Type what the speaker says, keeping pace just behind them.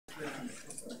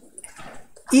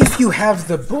If you have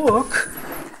the book,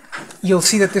 you'll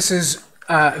see that this is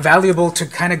valuable to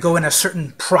kind of go in a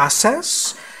certain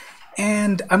process.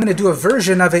 And I'm going to do a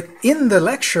version of it in the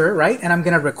lecture, right? And I'm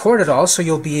going to record it all, so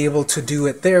you'll be able to do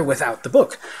it there without the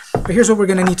book. But here's what we're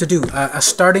going to need to do. A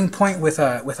starting point with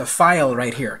a file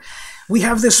right here. We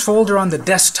have this folder on the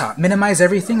desktop. Minimize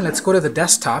everything. Let's go to the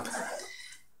desktop.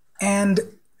 And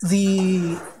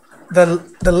the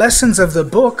lessons of the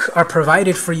book are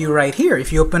provided for you right here.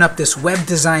 If you open up this web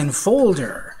design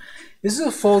folder, this is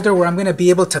a folder where I'm going to be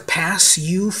able to pass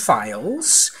you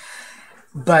files.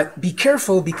 But be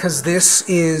careful, because this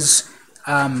is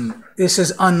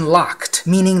unlocked,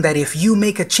 meaning that if you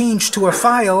make a change to a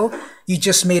file, you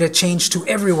just made a change to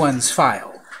everyone's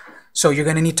file. So you're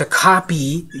going to need to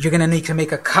copy, you're going to need to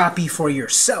make a copy for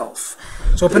yourself.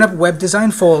 So open up web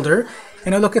design folder,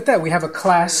 and look at that. We have a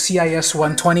class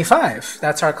CIS125.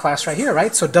 That's our class right here,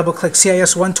 right? So double click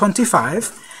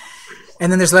CIS125,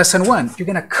 and then there's lesson 1. You're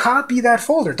going to copy that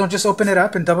folder. Don't just open it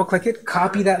up and double click it.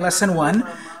 Copy that lesson 1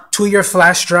 to your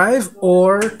flash drive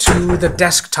or to the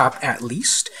desktop at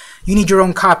least. You need your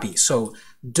own copy, so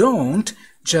don't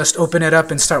just open it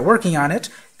up and start working on it.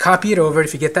 Copy it over.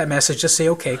 If you get that message, just say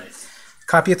OK.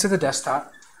 Copy it to the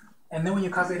desktop, and then when you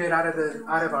copy it out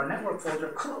of our network folder,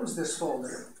 close this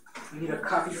folder. You need a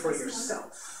copy for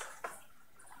yourself.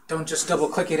 Don't just double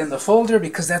click it in the folder,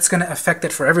 because that's going to affect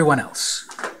it for everyone else.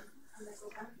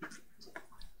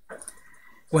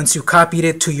 Once you copied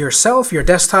it to yourself, your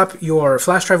desktop, your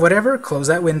flash drive, whatever, close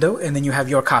that window, and then you have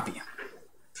your copy.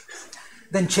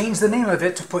 Then change the name of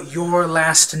it to put your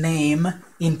last name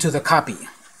into the copy.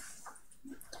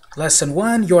 Lesson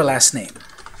 1, your last name.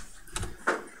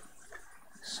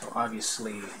 So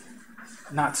obviously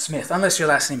not Smith, unless your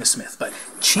last name is Smith, but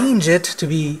change it to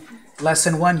be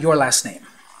lesson 1, your last name.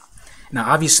 Now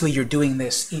obviously you're doing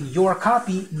this in your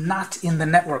copy, not in the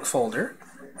network folder.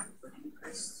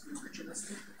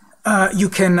 You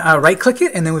can right-click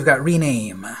it, and then we've got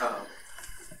rename.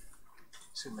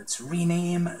 So let's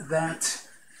rename that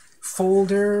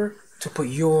folder to put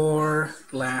your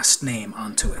last name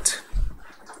onto it.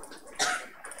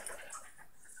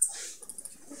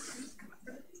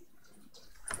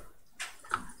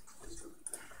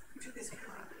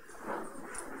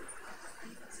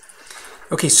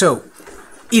 Okay, so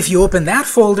if you open that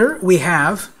folder, we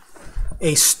have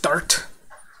a start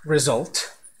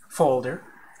result folder.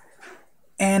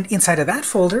 And inside of that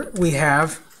folder, we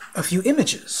have a few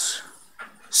images.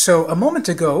 So a moment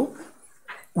ago,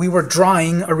 we were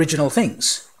drawing original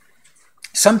things.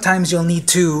 Sometimes you'll need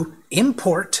to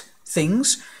import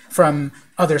things from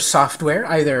other software,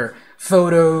 either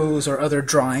photos or other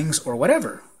drawings or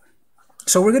whatever.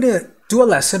 So we're going to do a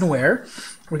lesson where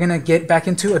we're going to get back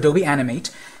into Adobe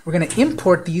Animate. We're going to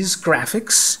import these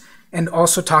graphics and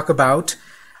also talk about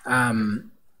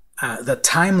the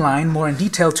timeline more in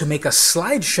detail to make a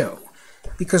slideshow.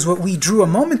 Because what we drew a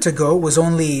moment ago was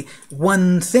only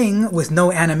one thing with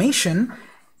no animation,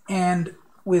 and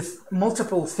with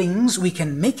multiple things we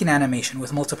can make an animation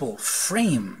with multiple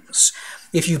frames.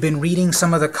 If you've been reading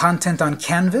some of the content on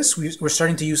Canvas, we're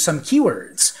starting to use some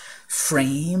keywords.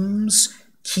 Frames,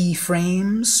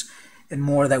 keyframes, and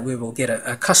more that we will get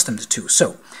accustomed to.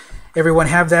 So, everyone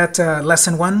have that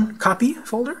lesson 1 copy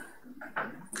folder?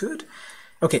 Good.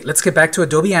 Okay, let's get back to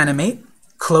Adobe Animate.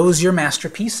 Close your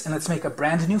masterpiece, and let's make a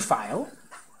brand new file.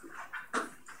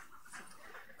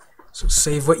 So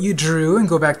save what you drew and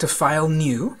go back to File,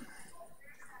 New.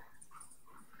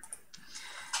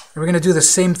 And we're going to do the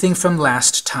same thing from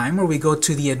last time, where we go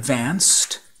to the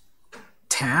Advanced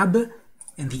tab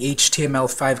and the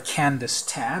HTML5 Canvas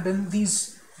tab, and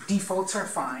these defaults are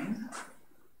fine.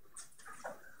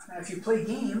 Now, if you play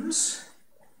games,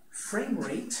 frame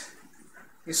rate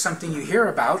is something you hear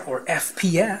about, or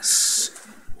FPS,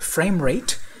 frame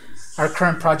rate. Our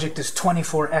current project is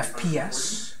 24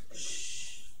 FPS.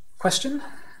 Question?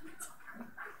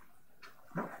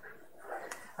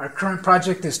 Our current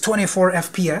project is 24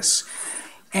 FPS,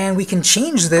 and we can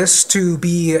change this to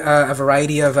be a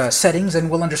variety of settings, and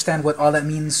we'll understand what all that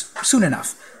means soon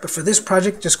enough. But for this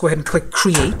project, just go ahead and click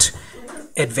Create,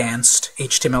 Advanced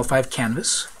HTML5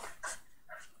 Canvas.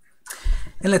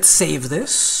 And let's save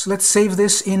this. Let's save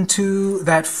this into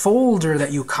that folder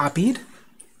that you copied,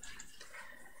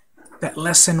 that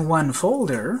lesson 1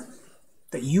 folder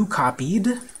that you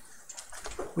copied.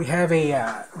 We have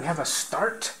a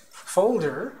start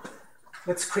folder.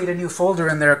 Let's create a new folder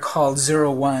in there called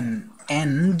 01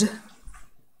 End.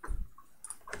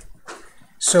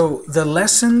 So the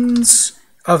lessons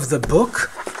of the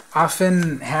book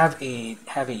often have a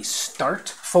start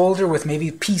folder with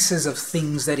maybe pieces of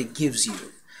things that it gives you.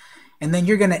 And then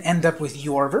you're going to end up with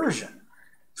your version.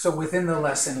 So within the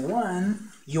lesson 1,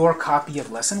 your copy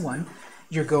of lesson 1,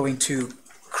 you're going to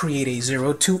create a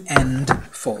 0 to end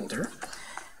folder.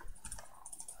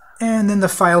 And then the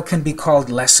file can be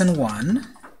called lesson 1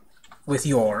 with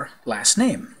your last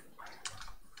name.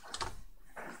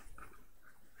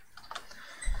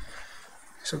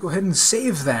 So go ahead and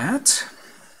save that.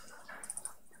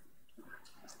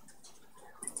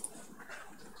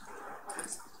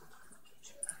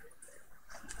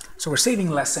 So we're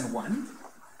saving lesson 1,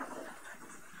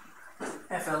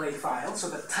 FLA file. So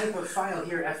the type of file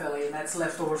here, FLA, and that's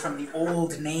left over from the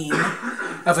old name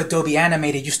of Adobe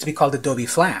Animate. It used to be called Adobe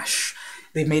Flash.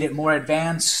 They made it more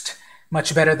advanced,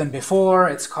 much better than before.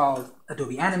 It's called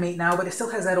Adobe Animate now, but it still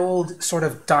has that old sort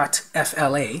of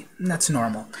 .FLA, and that's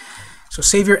normal. So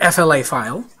save your FLA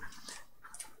file.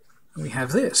 We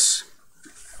have this.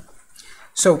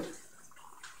 So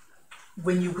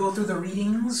when you go through the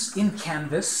readings in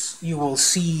Canvas, you will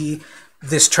see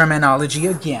this terminology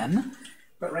again.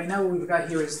 But right now what we've got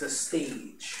here is the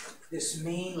stage. This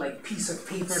main piece of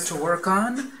paper to work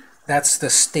on, that's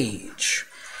the stage.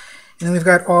 And then we've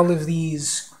got all of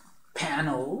these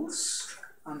panels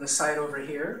on the side over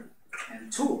here,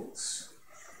 and tools.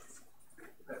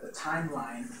 We've got the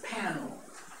timeline panel.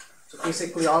 So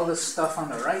basically all this stuff on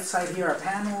the right side here are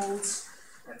panels.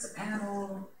 That's a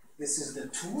panel. This is the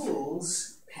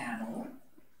tools panel.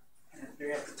 And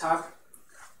there at the top,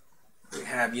 we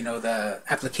have, the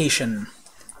application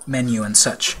menu and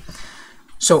such.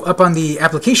 So up on the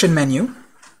application menu,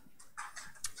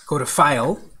 go to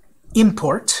File,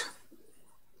 Import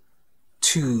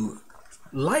to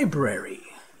Library.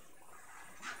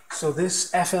 So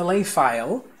this FLA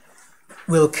file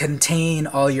will contain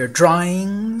all your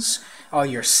drawings, all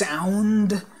your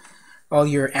sound, all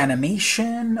your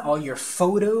animation, all your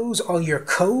photos, all your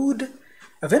code.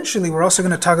 Eventually, we're also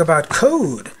going to talk about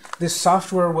code. This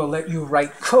software will let you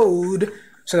write code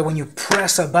so that when you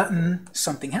press a button,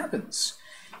 something happens.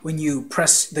 When you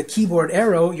press the keyboard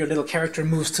arrow, your little character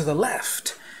moves to the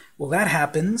left. Well, that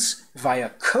happens via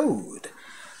code.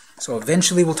 So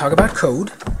eventually, we'll talk about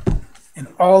code. And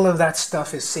all of that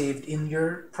stuff is saved in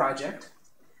your project.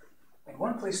 And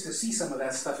one place to see some of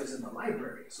that stuff is in the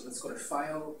library. So let's go to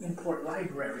File, Import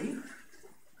Library.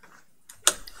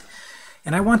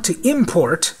 And I want to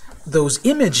import those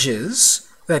images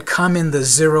that come in the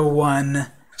 01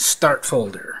 Start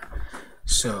folder.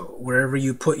 So wherever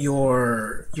you put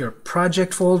your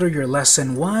project folder, your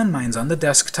Lesson 1, mine's on the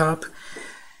desktop,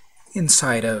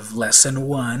 inside of Lesson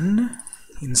 1,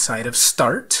 inside of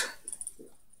Start,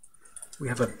 we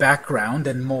have a background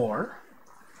and more.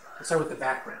 Let's start with the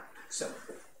background. So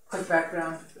click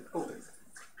background, open.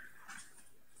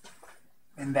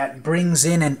 And that brings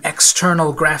in an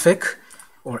external graphic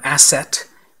or asset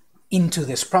into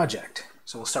this project.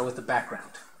 So we'll start with the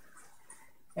background.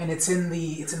 And it's in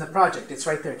the project. It's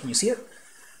right there. Can you see it?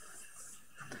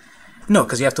 No,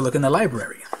 because you have to look in the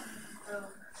library.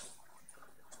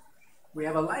 We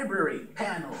have a library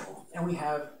panel, and we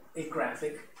have a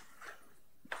graphic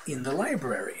in the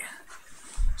library.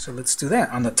 So let's do that.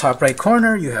 On the top right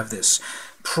corner, you have this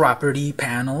property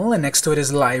panel, and next to it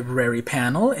is library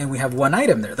panel, and we have one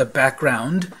item there, the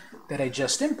background that I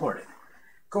just imported.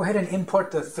 Go ahead and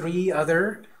import the 3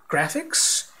 other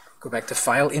graphics. Go back to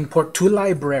File, Import to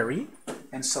Library,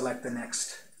 and select the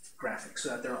next graphic so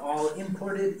that they're all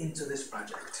imported into this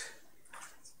project.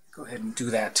 Go ahead and do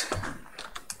that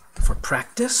for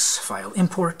practice. File,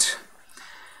 Import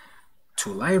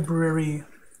to Library.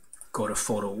 Go to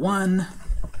Photo 1.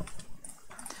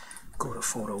 Go to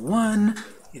Photo 1.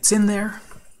 It's in there.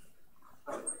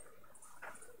 I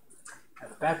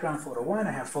have background Photo 1.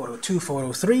 I have Photo 2,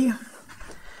 Photo 3.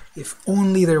 If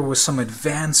only there was some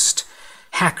advanced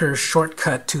hacker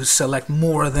shortcut to select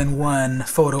more than one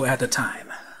photo at a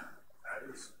time.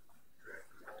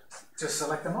 Just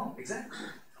select them all, exactly.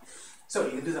 So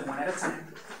you can do them one at a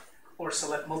time, or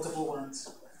select multiple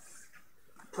ones.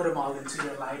 Put them all into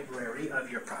your library of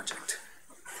your project.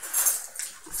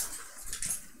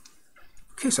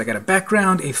 Okay, so I got a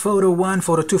background, a photo 1,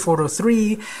 photo 2, photo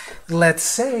 3. Let's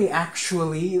say,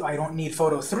 actually, I don't need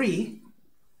photo 3.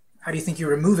 How do you think you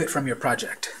remove it from your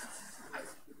project?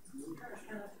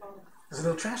 There's a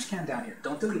little trash can down here.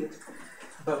 Don't delete it.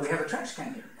 But we have a trash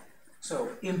can here. So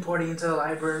importing into the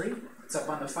library, it's up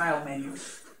on the File menu.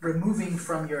 Removing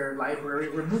from your library,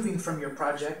 removing from your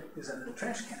project is under the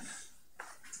trash can.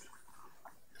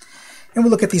 And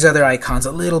we'll look at these other icons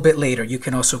a little bit later. You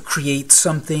can also create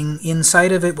something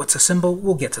inside of it. What's a symbol?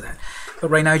 We'll get to that. But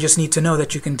right now you just need to know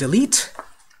that you can delete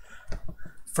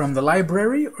from the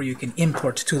library or you can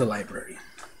import to the library.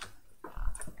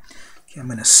 Okay, I'm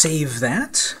going to save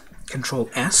that. Control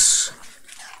S.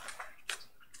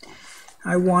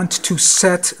 I want to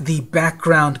set the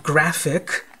background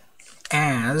graphic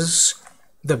as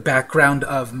the background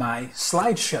of my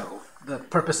slideshow. The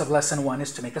purpose of lesson 1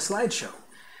 is to make a slideshow.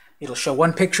 It'll show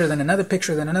one picture, then another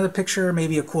picture, then another picture,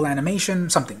 maybe a cool animation,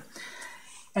 something.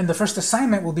 And the first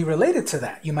assignment will be related to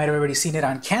that. You might have already seen it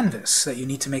on Canvas, that you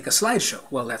need to make a slideshow.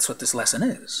 Well, that's what this lesson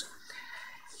is.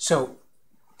 So,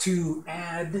 to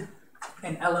add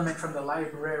an element from the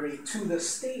library to the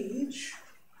stage,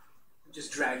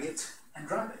 just drag it and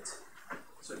drop it.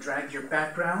 So drag your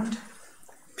background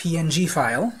PNG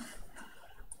file,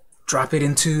 drop it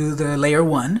into the layer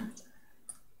 1.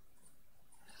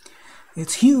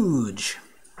 It's huge.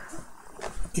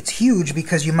 It's huge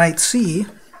because you might see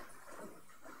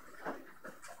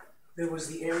there was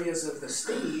the areas of the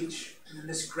stage, and then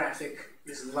this graphic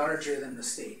is larger than the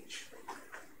stage.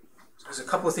 So there's a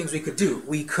couple of things we could do.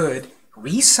 We could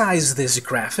resize this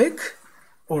graphic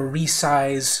or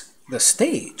resize the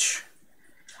stage.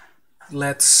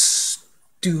 Let's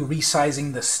do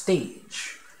resizing the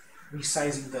stage,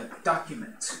 resizing the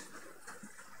document.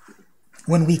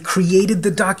 When we created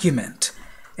the document,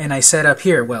 and I said up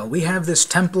here, well, we have this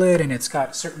template and it's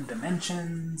got certain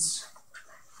dimensions.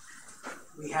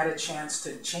 We had a chance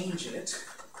to change it,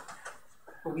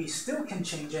 but we still can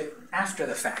change it after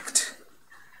the fact.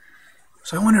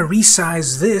 So I want to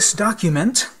resize this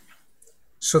document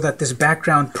so that this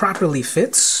background properly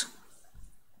fits.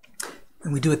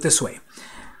 And we do it this way.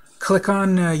 Click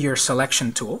on your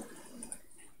selection tool.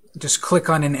 Just click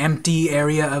on an empty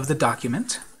area of the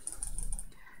document.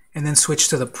 And then switch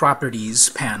to the Properties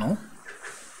panel.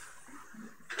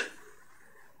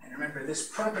 And remember, this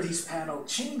Properties panel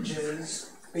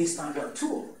changes based on what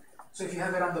tool. So if you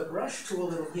have it on the brush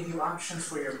tool, it'll give you options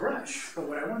for your brush. But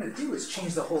what I want to do is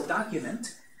change the whole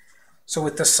document. So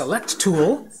with the Select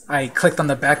tool, I clicked on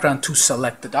the background to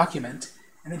select the document.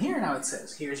 And then here now it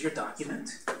says, here's your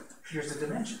document, here's the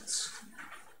dimensions.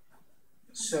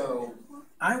 So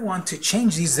I want to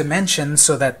change these dimensions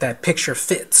so that that picture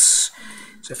fits.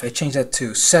 So if I change that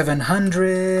to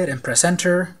 700 and press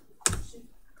Enter,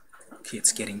 okay,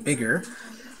 it's getting bigger.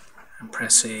 I'm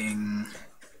pressing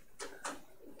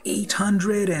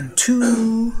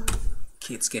 802,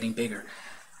 okay, it's getting bigger.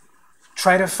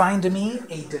 Try to find me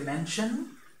a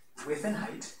dimension, width and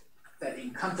height, that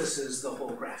encompasses the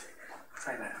whole graphic.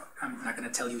 Try that out. I'm not going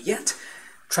to tell you yet.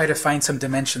 Try to find some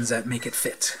dimensions that make it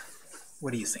fit.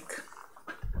 What do you think?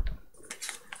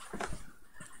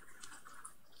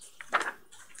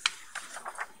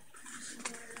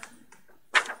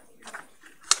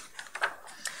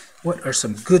 What are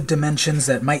some good dimensions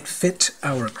that might fit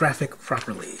our graphic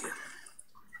properly?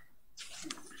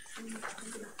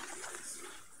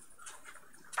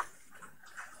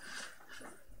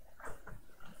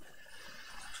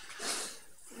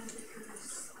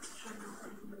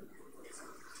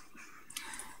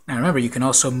 Now remember, you can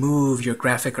also move your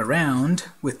graphic around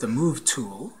with the Move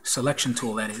tool, selection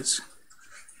tool that is.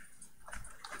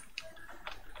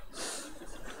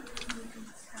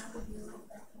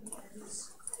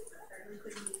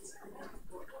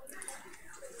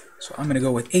 So I'm going to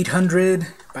go with 800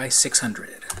 by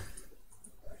 600.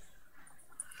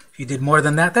 If you did more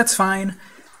than that, that's fine.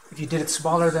 If you did it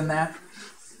smaller than that,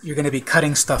 you're going to be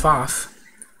cutting stuff off.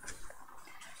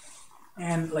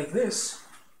 And like this,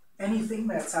 anything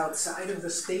that's outside of the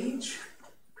stage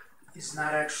is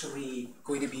not actually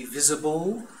going to be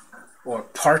visible or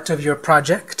part of your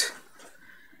project.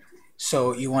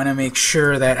 So you want to make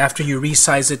sure that after you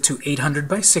resize it to 800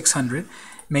 by 600,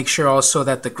 make sure also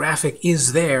that the graphic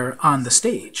is there on the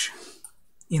stage,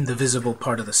 in the visible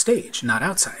part of the stage, not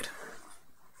outside.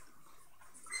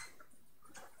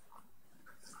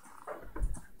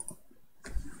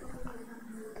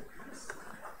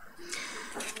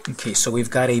 Okay, so we've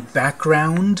got a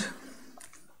background.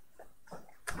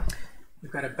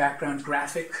 We've got a background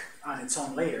graphic on its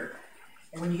own layer.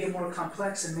 And when you get more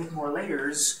complex and make more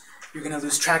layers, you're going to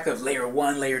lose track of layer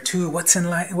 1, layer 2. What's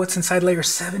inside layer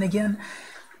 7 again?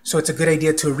 So it's a good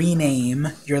idea to rename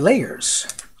your layers.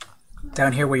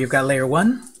 Down here where you've got layer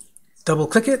 1,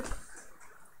 double-click it,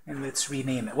 and let's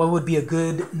rename it. What would be a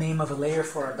good name of a layer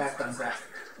for our background graphic?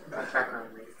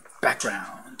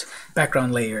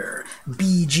 Background layer,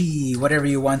 BG, whatever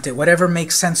you want it, whatever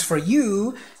makes sense for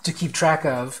you to keep track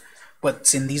of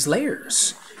what's in these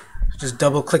layers. Just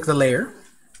double-click the layer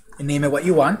and name it what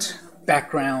you want.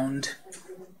 Background,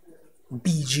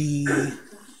 BG,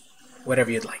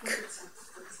 whatever you'd like.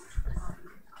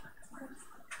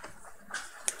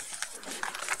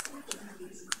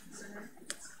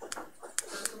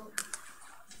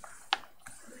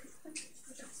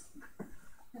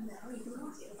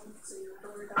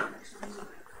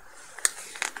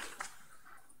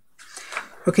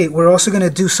 Okay, we're also going to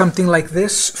do something like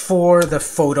this for the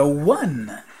photo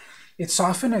 1. It's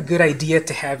often a good idea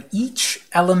to have each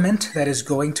element that is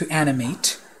going to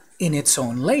animate in its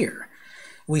own layer.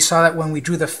 We saw that when we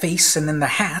drew the face and then the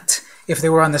hat, if they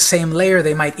were on the same layer,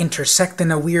 they might intersect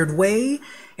in a weird way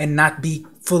and not be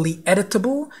fully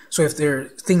editable. So if they're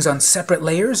things on separate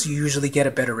layers, you usually get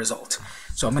a better result.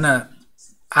 So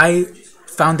I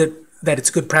found that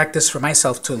it's good practice for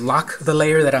myself to lock the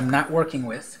layer that I'm not working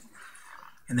with,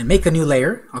 and then make a new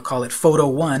layer. I'll call it photo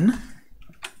 1.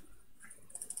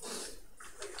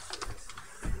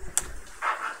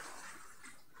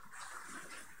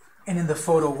 And in the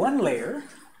photo 1 layer,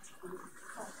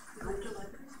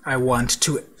 I want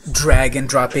to drag and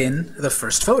drop in the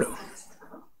first photo.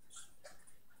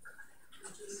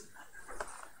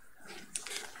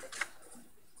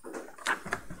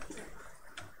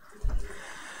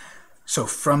 So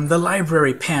from the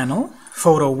library panel,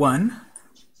 photo 1,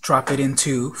 drop it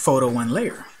into photo 1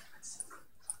 layer.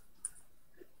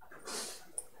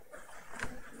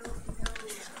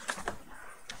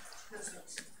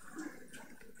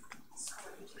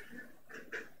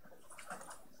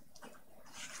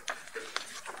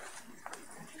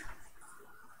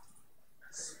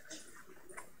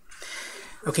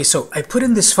 Okay, so I put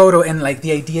in this photo, and like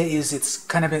the idea is it's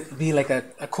kind of be like a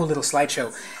cool little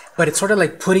slideshow, but it's sort of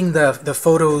like putting the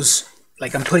photos,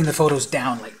 like I'm putting the photos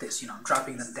down like this, I'm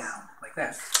dropping them down like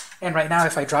that. And right now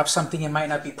if I drop something, it might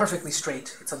not be perfectly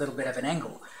straight, it's a little bit of an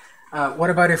angle.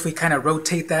 What about if we kind of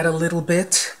rotate that a little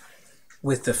bit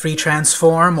with the free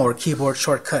transform or keyboard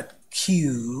shortcut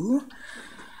Q?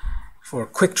 For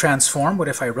quick transform, what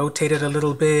if I rotate it a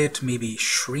little bit, maybe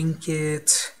shrink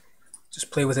it? Just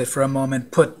play with it for a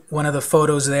moment, put one of the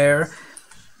photos there,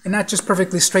 and not just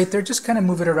perfectly straight there, just kind of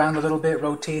move it around a little bit,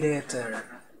 rotate it, or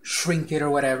shrink it or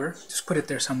whatever. Just put it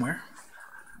there somewhere.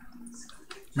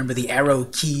 Remember, the arrow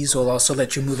keys will also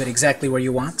let you move it exactly where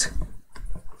you want.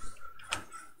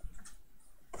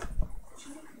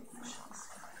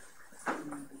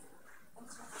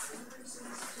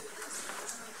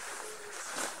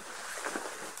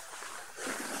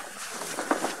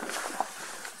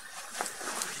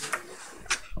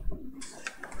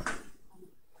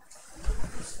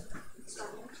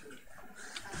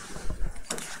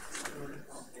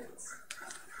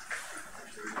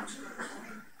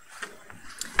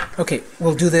 Okay,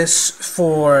 we'll do this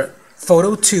for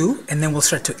photo 2, and then we'll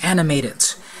start to animate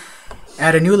it.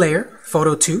 Add a new layer,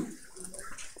 photo 2.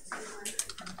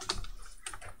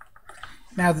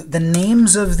 Now, the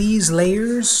names of these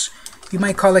layers, you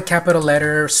might call it capital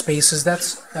letter, spaces,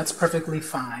 that's perfectly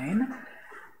fine.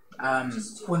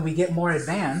 When we get more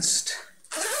advanced,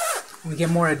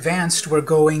 we're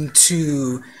going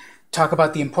to talk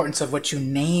about the importance of what you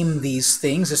name these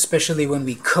things, especially when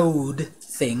we code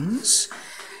things.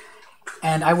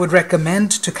 And I would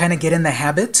recommend to kind of get in the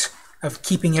habit of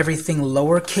keeping everything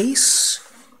lowercase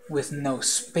with no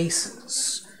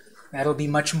spaces. That'll be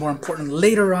much more important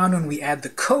later on when we add the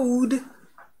code,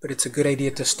 but it's a good idea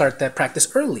to start that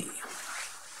practice early.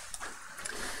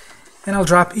 And I'll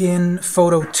drop in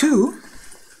photo 2,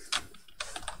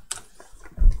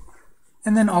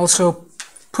 and then also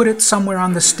put it somewhere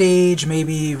on the stage,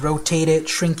 maybe rotate it,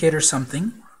 shrink it, or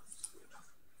something.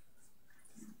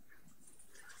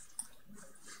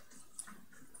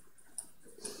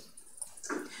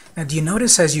 Now, do you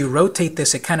notice as you rotate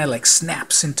this, it kind of like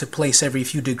snaps into place every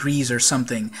few degrees or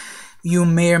something? You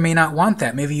may or may not want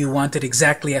that. Maybe you want it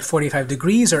exactly at 45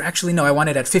 degrees, or actually, no, I want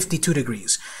it at 52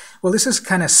 degrees. Well, this is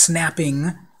kind of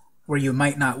snapping where you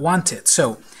might not want it.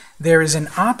 So there is an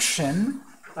option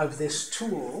of this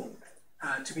tool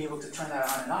to be able to turn that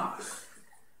on and off.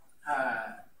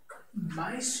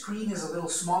 My screen is a little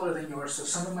smaller than yours, so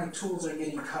some of my tools are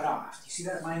getting cut off. You see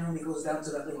that? Mine only goes down to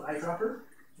that little eyedropper.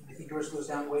 I think yours goes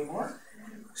down way more.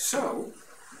 So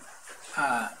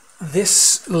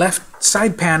this left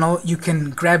side panel, you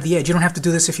can grab the edge. You don't have to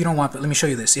do this if you don't want, but let me show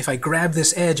you this. If I grab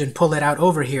this edge and pull it out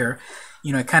over here,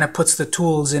 it kind of puts the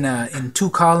tools in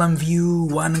 2-column view,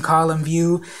 1-column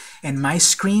view. And my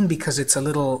screen, because it's a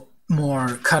little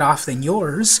more cut off than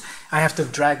yours, I have to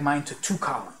drag mine to 2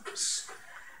 columns.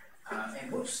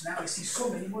 And whoops, now I see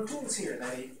so many more tools here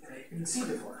that I didn't see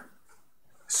before.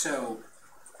 So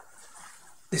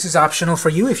this is optional for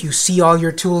you. If you see all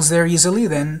your tools there easily,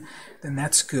 then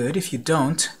that's good. If you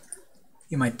don't,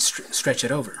 you might stretch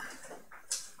it over.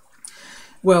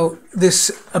 Well, this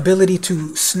ability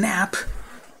to snap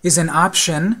is an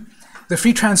option. The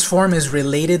free transform is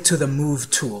related to the move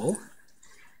tool.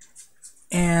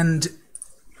 And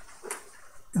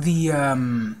the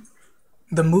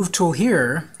move tool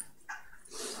here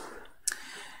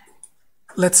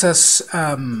lets us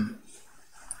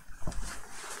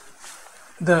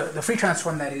the free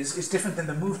transform, that is different than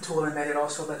the move tool in that it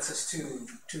also lets us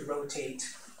to rotate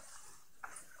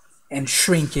and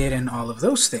shrink it and all of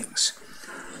those things.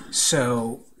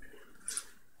 So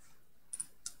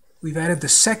we've added the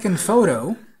second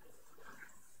photo.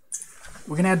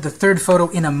 We're going to add the third photo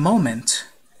in a moment,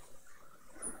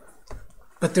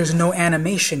 but there's no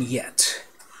animation yet.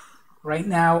 Right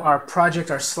now, our project,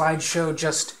 our slideshow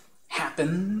just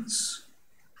happens,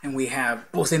 and we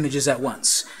have both images at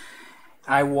once.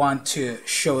 I want to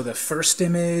show the first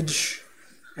image,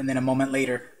 and then a moment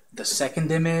later, the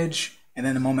second image, and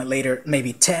then a moment later,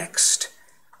 maybe text,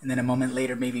 and then a moment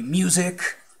later, maybe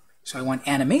music. So I want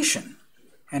animation.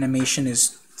 Animation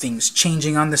is things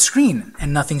changing on the screen,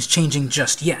 and nothing's changing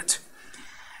just yet.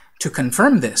 To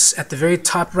confirm this, at the very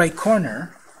top right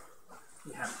corner,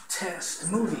 we have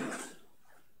test movie.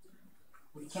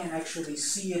 We can't actually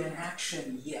see it in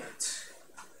action yet.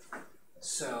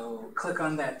 So click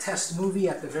on that test movie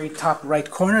at the very top right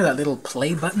corner, that little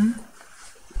play button.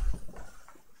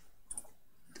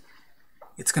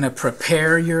 It's going to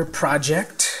prepare your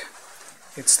project.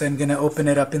 It's then going to open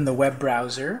it up in the web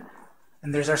browser.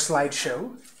 And there's our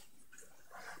slideshow.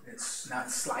 It's not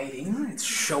sliding, it's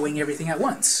showing everything at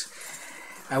once.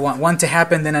 I want one to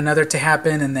happen, then another to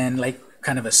happen, and then like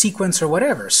kind of a sequence or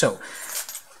whatever. So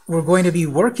we're going to be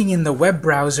working in the web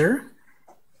browser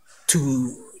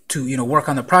to work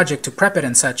on the project, to prep it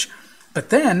and such. But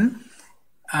then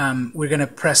we're going to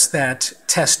press that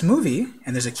test movie,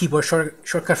 and there's a keyboard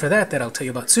shortcut for that I'll tell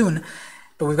you about soon.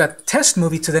 But we've got test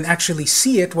movie to then actually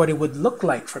see it, what it would look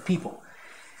like for people.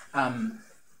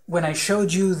 When I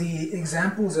showed you the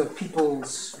examples of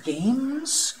people's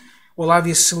games, well,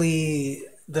 obviously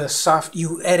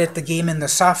you edit the game in the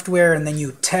software, and then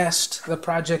you test the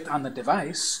project on the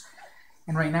device.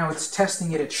 And right now it's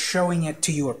testing it, it's showing it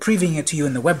to you or previewing it to you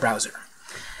in the web browser.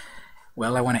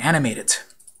 Well, I want to animate it.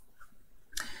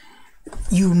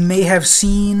 You may have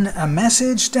seen a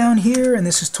message down here, and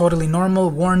this is totally normal.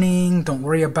 Warning, don't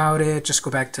worry about it. Just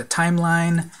go back to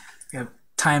timeline. We have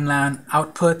timeline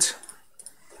output.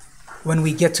 When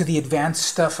we get to the advanced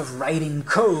stuff of writing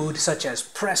code, such as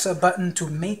press a button to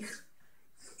make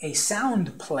a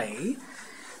sound play,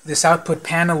 this output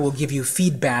panel will give you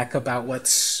feedback about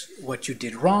what you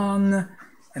did wrong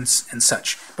and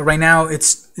such. But right now,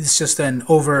 it's just an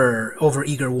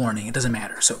over-eager warning. It doesn't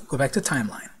matter. So go back to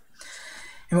timeline.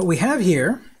 And what we have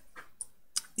here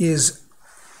is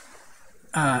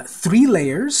 3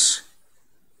 layers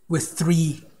with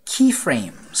 3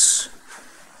 keyframes.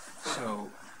 So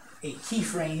a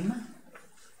keyframe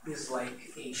is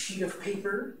like a sheet of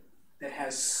paper that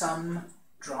has some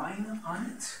drawing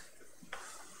on it.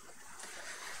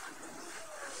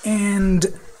 And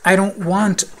I don't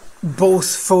want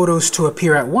both photos to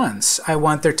appear at once. I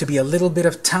want there to be a little bit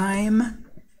of time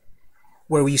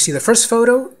where you see the first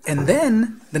photo, and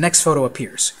then the next photo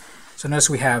appears. So notice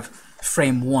we have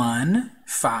frame 1,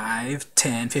 5,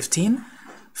 10, 15,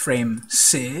 frame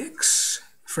 6,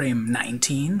 frame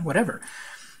 19, whatever.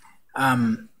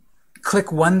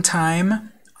 Click one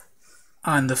time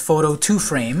on the photo 2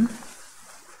 frame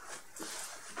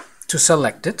to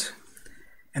select it,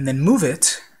 and then move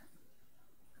it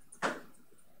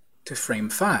to frame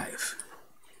 5.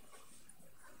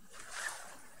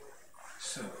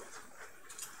 So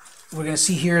we're going to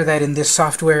see here that in this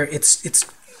software it's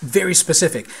very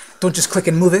specific. Don't just click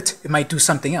and move it. It might do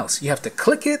something else. You have to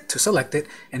click it to select it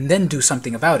and then do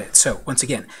something about it. So once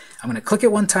again, I'm going to click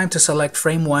it one time to select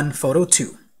frame 1, photo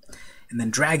 2, and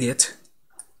then drag it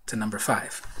to number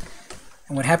 5.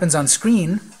 And what happens on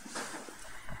screen,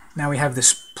 now we have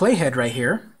this playhead right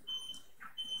here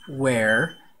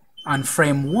where on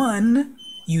frame 1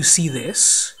 you see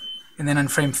this, and then on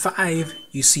frame 5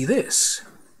 you see this.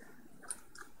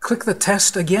 Click the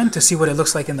test again to see what it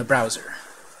looks like in the browser.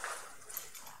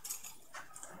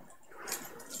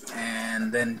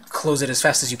 And then close it as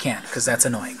fast as you can, because that's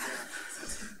annoying.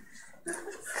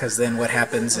 Because then what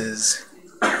happens is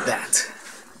that.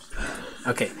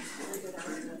 Okay.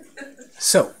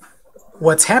 So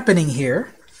what's happening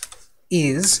here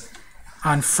is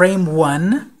on frame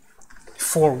 1,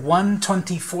 for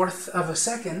 1/24th of a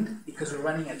second, because we're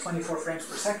running at 24 frames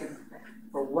per second,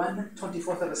 for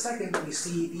 1/24th of a second, we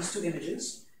see these 2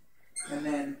 images, and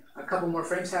then a couple more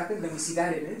frames happen, then we see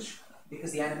that image.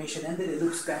 Because the animation ended, it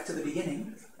loops back to the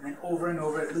beginning, and then over and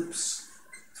over it loops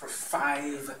for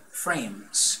 5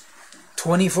 frames.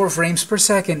 24 frames per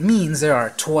second means there are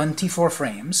 24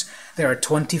 frames, there are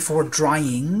 24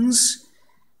 drawings,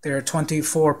 there are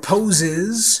 24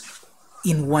 poses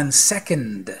in 1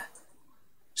 second.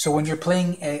 So when you're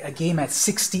playing a game at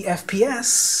 60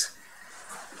 FPS,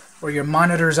 or your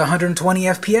monitor's 120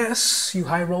 FPS, you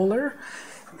high roller,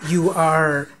 you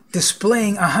are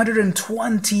displaying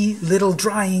 120 little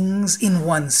drawings in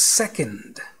 1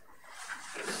 second.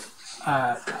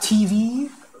 TV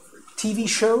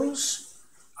shows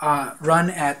run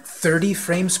at 30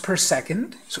 frames per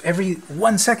second. So every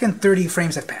 1 second, 30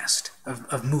 frames have passed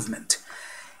of movement.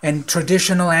 And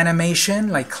traditional animation,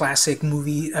 like classic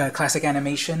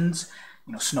animations,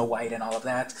 Snow White and all of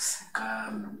that,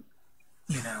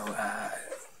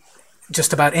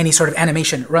 just about any sort of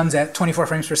animation runs at 24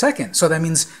 frames per second. So that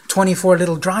means 24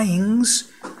 little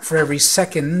drawings for every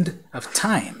second of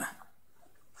time.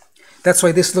 That's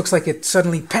why this looks like it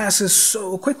suddenly passes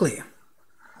so quickly.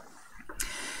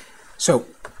 So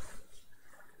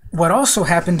what also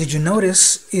happened, did you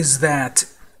notice, is that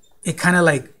it kind of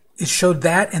like, it showed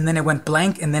that, and then it went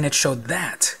blank, and then it showed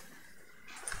that.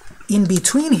 In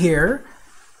between here,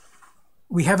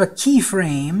 we have a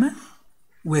keyframe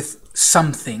with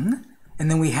something, and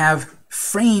then we have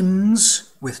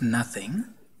frames with nothing,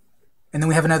 and then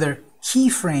we have another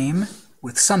keyframe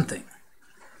with something.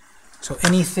 So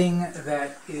anything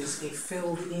that is a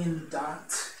filled-in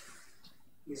dot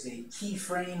is a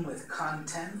keyframe with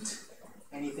content.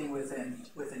 Anything with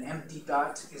an empty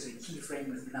dot is a keyframe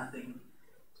with nothing.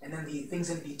 And then the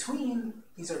things in between,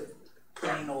 these are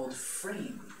plain old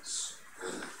frames.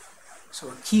 So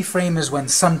a keyframe is when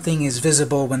something is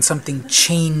visible, when something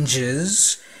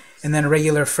changes, and then a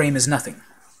regular frame is nothing.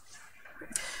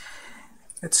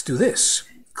 Let's do this.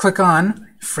 Click on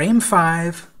frame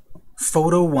 5,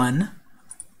 photo 1,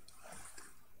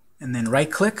 and then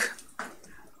right-click,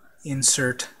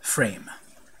 insert frame.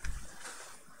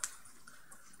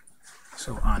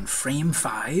 So on frame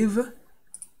 5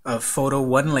 of photo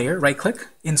 1 layer, right-click,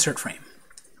 insert frame.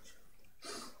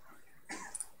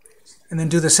 And then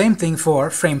do the same thing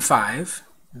for frame 5,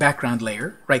 background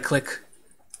layer, right-click,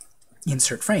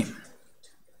 insert frame.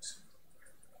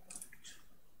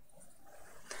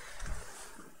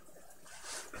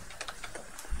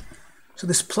 So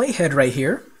this playhead right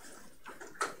here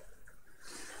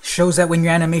shows that when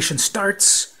your animation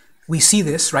starts, we see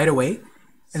this right away,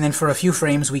 and then for a few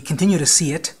frames we continue to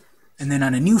see it, and then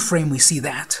on a new frame we see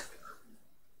that,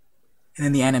 and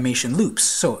then the animation loops.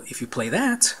 So if you play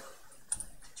that,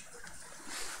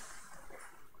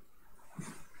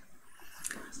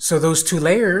 so those two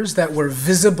layers that were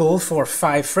visible for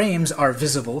 5 frames are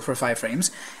visible for 5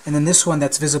 frames, and then this one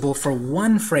that's visible for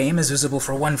 1 frame is visible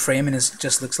for 1 frame, and it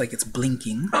just looks like it's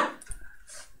blinking.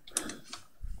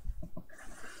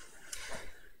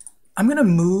 I'm going to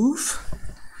move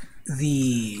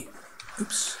the,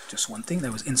 oops, just one thing,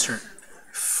 that was insert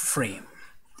frame.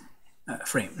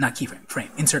 Frame, not keyframe,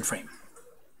 frame, insert frame.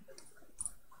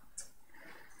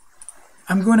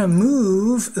 I'm going to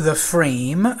move the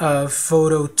frame of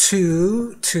photo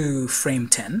 2 to frame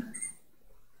 10.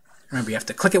 Remember, you have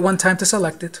to click it 1 time to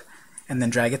select it, and then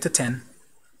drag it to 10.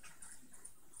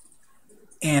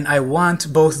 And I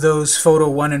want both those photo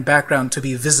 1 and background to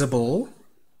be visible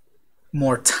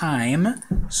more time.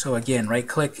 So again,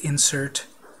 right-click, insert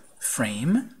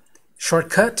frame.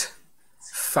 Shortcut,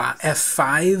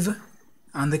 F5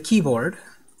 on the keyboard.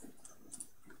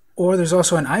 Or there's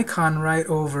also an icon right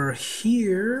over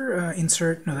here.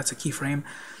 Insert, no, that's a keyframe.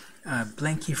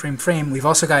 Blank keyframe frame. We've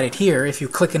also got it here. If you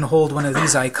click and hold one of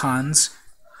these icons,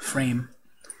 frame.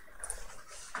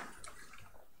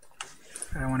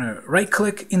 I want to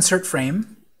right-click, insert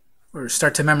frame, or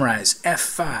start to memorize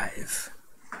F5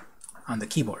 on the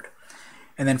keyboard.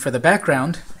 And then for the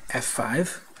background,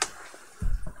 F5,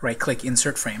 right-click,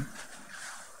 insert frame.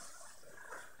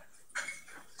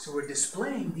 So we're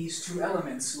displaying these two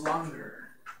elements longer.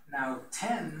 Now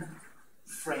 10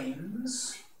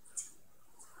 frames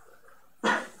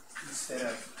instead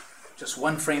of just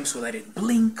 1 frame so that it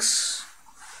blinks.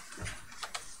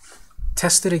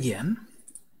 Test it again.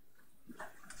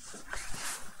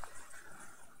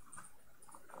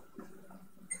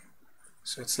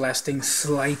 So it's lasting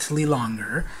slightly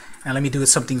longer. Now let me do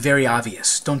something very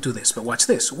obvious. Don't do this, but watch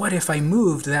this. What if I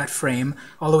moved that frame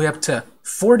all the way up to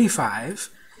 45,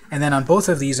 and then on both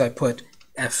of these I put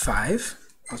F5.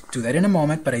 I'll do that in a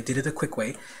moment, but I did it a quick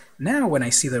way. Now when I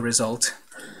see the result,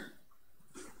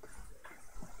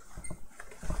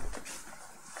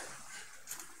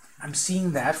 I'm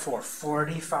seeing that for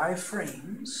 45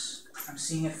 frames. I'm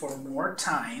seeing it for more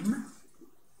time.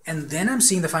 And then I'm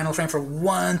seeing the final frame for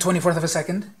 1/24 of a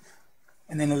second.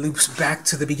 And then it loops back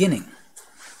to the beginning.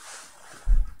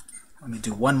 Let me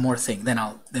do one more thing, then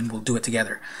we'll do it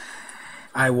together.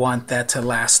 I want that to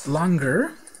last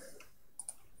longer.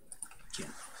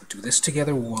 Again, do this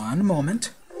together one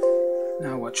moment.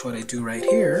 Now watch what I do right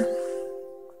here.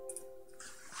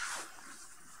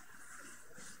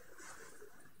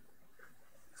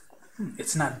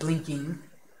 it's not blinking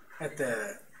at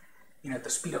the, at the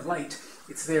speed of light.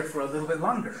 It's there for a little bit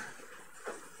longer.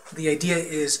 The idea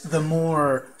is the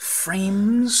more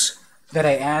frames that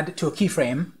I add to a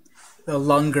keyframe, the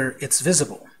longer it's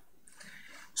visible.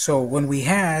 So when we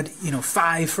had,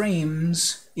 5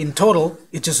 frames in total,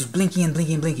 it just was blinking and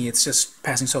blinking and blinking. It's just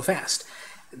passing so fast.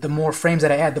 The more frames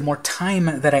that I add, the more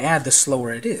time that I add, the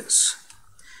slower it is.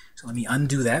 So let me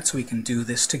undo that so we can do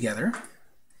this together.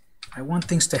 I want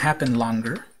things to happen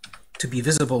longer, to be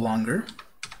visible longer.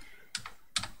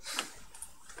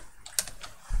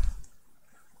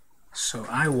 So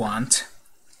I want,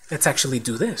 let's actually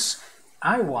do this.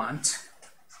 I want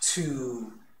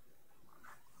to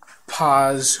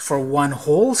pause for 1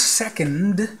 whole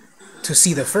second to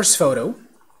see the first photo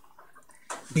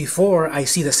before I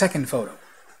see the second photo.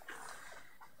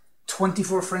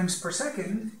 24 frames per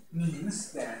second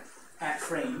means that at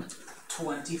frame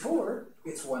 24,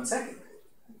 it's 1 second.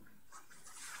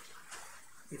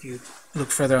 If you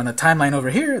look further on the timeline over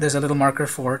here, there's a little marker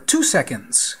for 2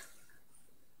 seconds.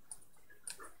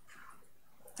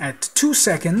 At 2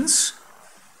 seconds,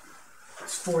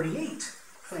 it's 48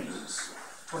 frames.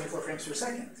 24 frames per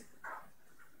second.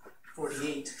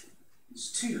 48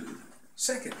 is 2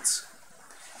 seconds.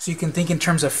 So you can think in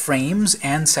terms of frames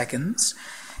and seconds,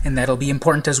 and that'll be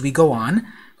important as we go on.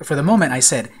 But for the moment, I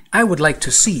said I would like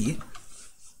to see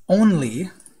only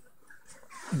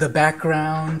the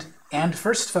background and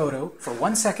first photo for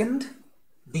 1 second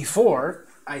before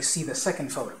I see the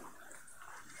second photo.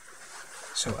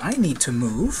 So we need to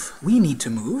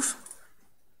move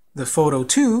the photo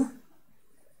 2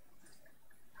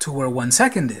 to where 1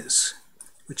 second is,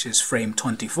 which is frame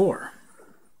 24.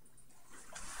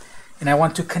 And I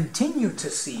want to continue to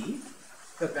see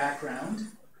the background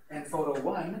and photo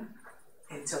 1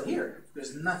 until here.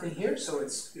 There's nothing here, so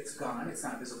it's gone, it's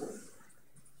not visible.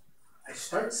 I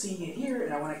start seeing it here,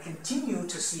 and I want to continue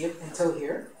to see it until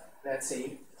here. That's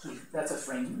a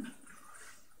frame.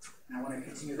 And I want to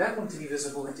continue that one to be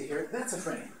visible into here. That's a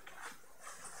frame.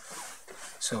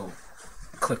 So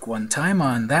click 1 time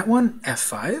on that one,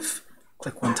 F5.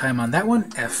 Click 1 time on that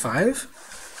one,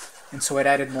 F5. And so it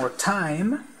added more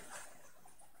time.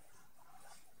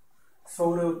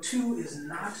 Photo 2 is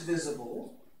not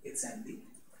visible. It's empty.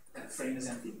 That frame is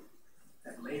empty.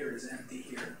 That layer is empty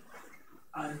here.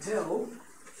 Until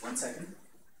 1 second.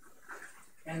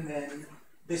 And then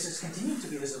this is continuing to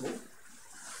be visible.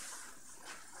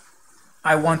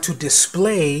 I want to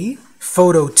display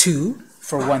photo 2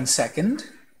 for 1 second.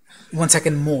 1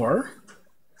 second more.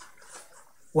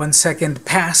 1 second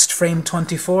past frame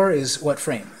 24 is what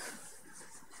frame?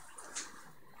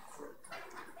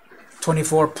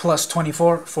 24 plus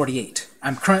 24, 48.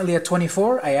 I'm currently at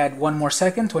 24. I add 1 more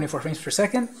second, 24 frames per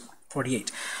second,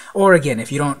 48. Or again,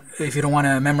 if you don't want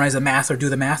to memorize the math or do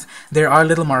the math, there are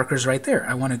little markers right there.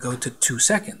 I want to go to 2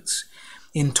 seconds.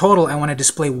 In total, I want to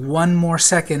display 1 more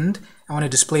second. I want to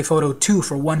display photo 2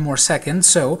 for 1 more second.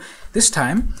 So this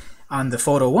time, on the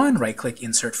photo 1, right-click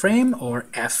Insert Frame, or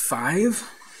F5.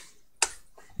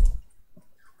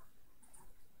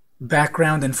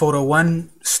 Background in photo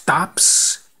 1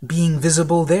 stops being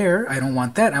visible there. I don't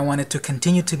want that. I want it to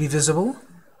continue to be visible.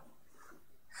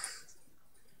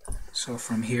 So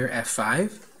from here,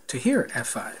 F5, to here,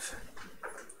 F5.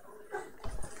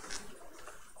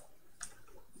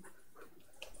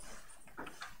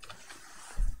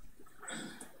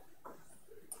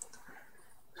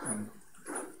 I'm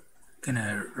going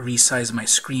to resize my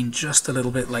screen just a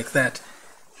little bit like that.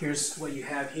 Here's what you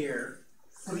have here.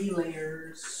 3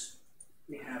 layers.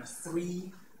 We have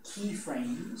 3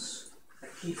 keyframes. A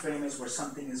keyframe is where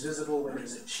something is visible, where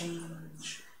there's a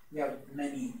change. We have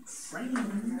many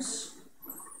frames.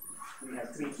 We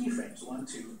have 3 keyframes. 1,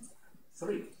 2,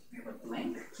 3. We have a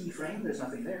blank keyframe. There's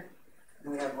nothing there.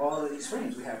 And we have all of these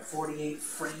frames. We have 48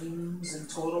 frames in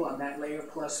total on that layer,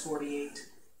 plus 48,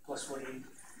 plus 48.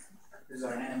 This is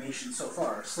our animation so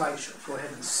far, our slideshow. Go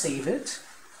ahead and save it,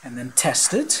 and then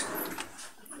test it.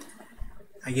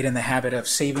 I get in the habit of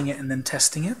saving it and then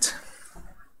testing it.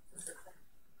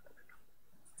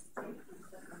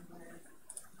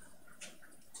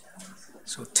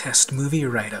 So test movie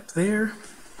right up there.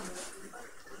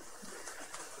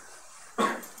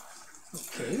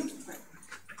 Okay,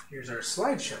 here's our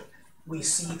slideshow. We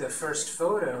see the first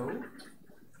photo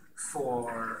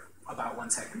for about 1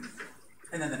 second,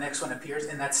 and then the next one appears,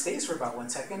 and that stays for about 1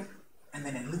 second, and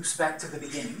then it loops back to the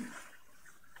beginning.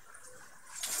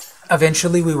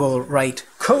 Eventually we will write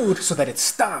code so that it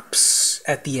stops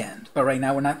at the end, but right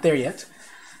now we're not there yet.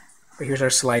 But here's our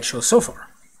slideshow so far.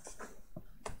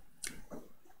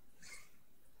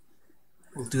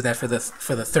 We'll do that for the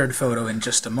third photo in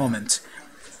just a moment.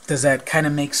 Does that kind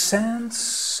of make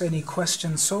sense? Any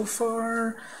questions so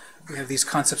far? We have these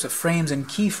concepts of frames and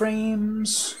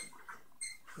keyframes.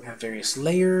 We have various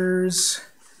layers.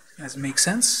 Does it make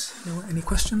sense? Any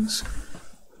questions?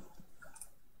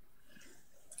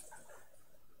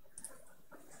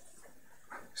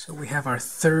 So we have our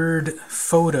third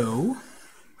photo.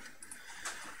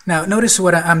 Now notice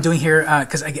what I'm doing here,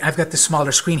 because I've got this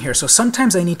smaller screen here. So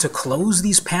sometimes I need to close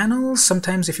these panels.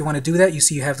 Sometimes if you want to do that, you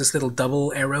see you have this little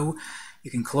double arrow.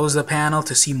 You can close the panel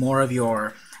to see more of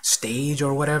your stage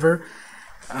or whatever.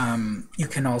 You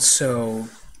can also...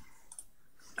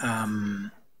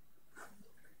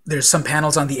 there's some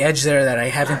panels on the edge there that I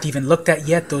haven't even looked at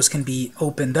yet. Those can be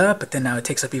opened up, but then now it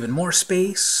takes up even more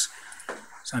space.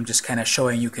 So I'm just kind of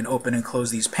showing you can open and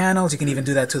close these panels. You can even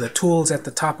do that to the tools at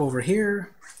the top over here.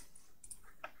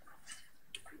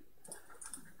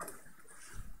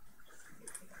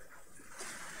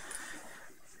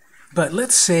 But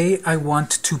let's say I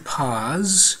want to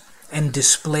pause and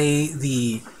display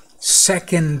the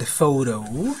second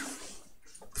photo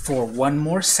for one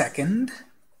more second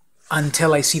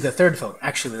until I see the third photo.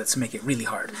 Actually, let's make it really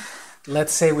hard.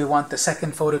 Let's say we want the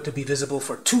second photo to be visible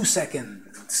for 2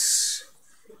 seconds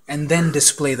and then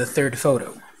display the third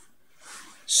photo.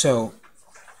 So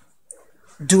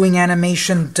doing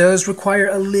animation does require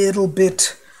a little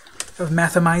bit of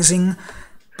mathemizing,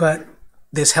 but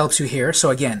this helps you here. So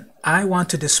again, I want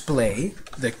to display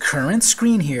the current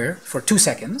screen here for 2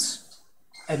 seconds,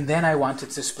 and then I want to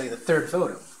display the third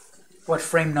photo. What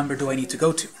frame number do I need to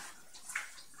go to?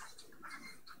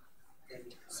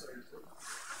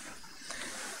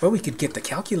 Well, we could get the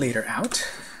calculator out.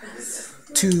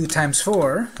 2 times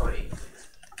 4,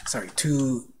 sorry,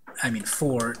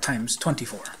 4 times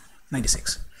 24,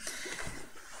 96.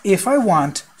 If I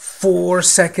want 4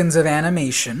 seconds of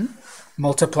animation,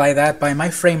 multiply that by my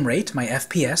frame rate, my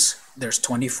FPS. There's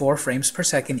 24 frames per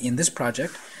second in this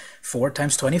project. 4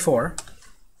 times 24,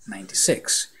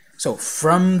 96. So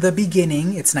from the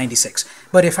beginning, it's 96.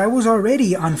 But if I was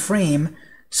already on frame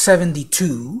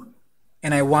 72,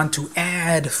 and I want to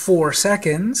add 4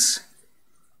 seconds,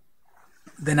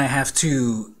 then I have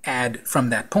to add from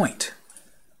that point.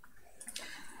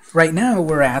 Right now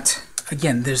we're at,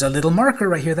 again, there's a little marker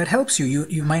right here that helps you.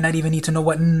 You might not even need to know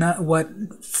what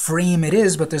frame it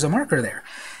is, but there's a marker there.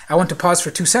 I want to pause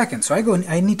for 2 seconds, so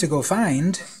I need to go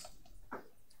find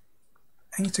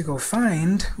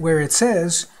where it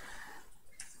says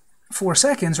 4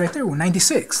 seconds right there,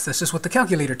 96. That's just what the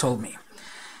calculator told me.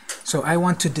 So I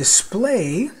want to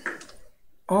display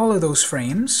all of those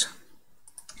frames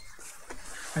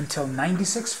until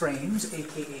 96 frames,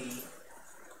 aka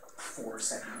 4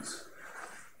 seconds.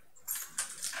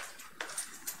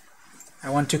 I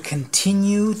want to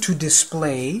continue to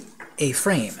display a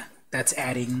frame. That's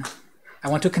adding. I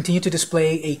want to continue to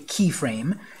display a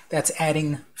keyframe. That's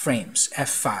adding frames.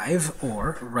 F5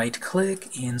 or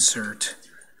right-click, insert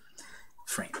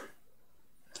frame.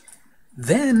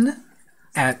 Then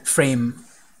at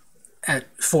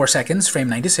 4 seconds, frame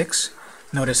 96.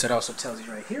 Notice it also tells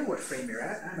you right here what frame you're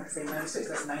at. I'm at frame 96.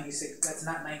 That's 96. That's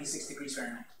not 96 degrees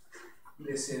Fahrenheit.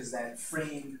 This is that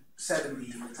frame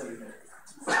 70. Will tell you there.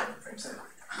 Frame 70.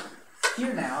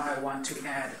 Here now, I want to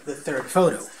add the third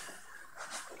photo.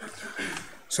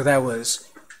 So that was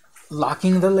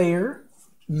locking the layer,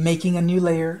 making a new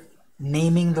layer,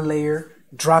 naming the layer,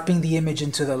 dropping the image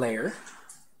into the layer,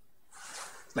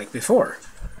 like before.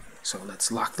 So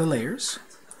let's lock the layers,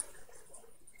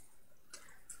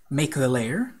 make the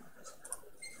layer.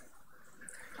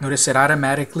 Notice it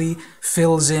automatically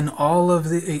fills in all of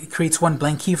it creates one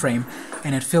blank keyframe,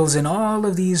 and it fills in all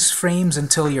of these frames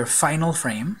until your final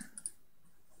frame.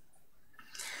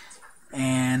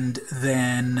 And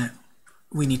then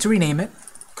we need to rename it,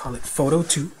 call it photo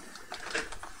 2,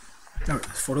 or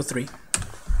photo 3.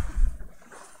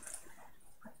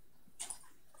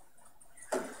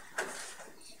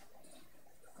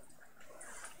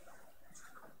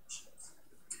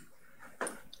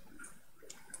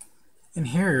 And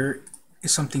here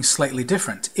is something slightly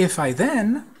different. If I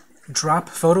then drop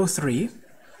photo 3,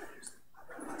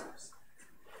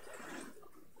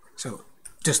 so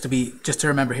just to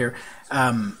remember here,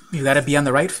 you got to be on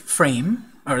the right frame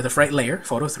or the right layer,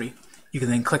 photo 3. You can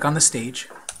then click on the stage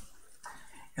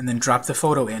and then drop the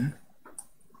photo in.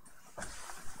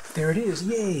 There it is,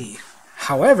 yay!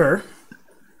 However,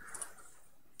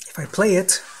 if I play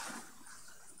it,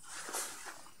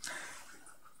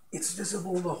 it's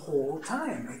visible the whole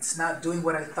time. It's not doing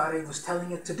what I thought I was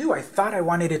telling it to do. I thought I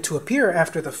wanted it to appear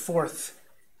after the 4th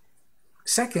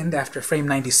second, after frame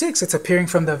 96. It's appearing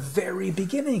from the very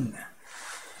beginning.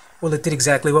 Well, it did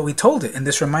exactly what we told it, and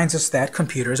this reminds us that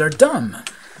computers are dumb.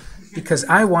 because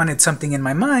I wanted something in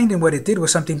my mind, and what it did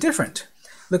was something different.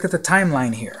 Look at the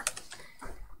timeline here.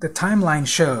 The timeline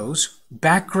shows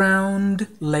background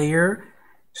layer,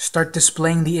 start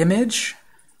displaying the image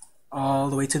all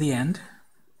the way to the end.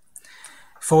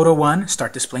 Photo 1,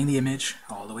 start displaying the image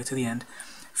all the way to the end.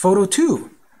 Photo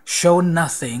 2, show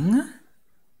nothing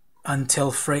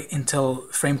until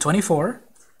frame 24.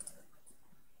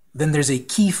 Then there's a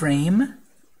keyframe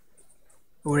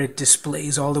where it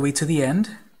displays all the way to the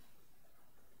end.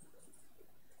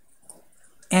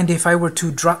 And if I were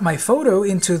to drop my photo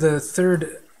into the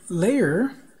third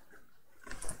layer,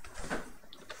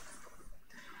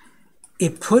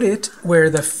 it put it where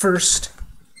the first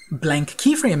blank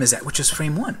keyframe is at, which is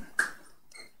frame 1.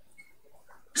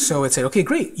 So it said, okay,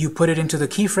 great, you put it into the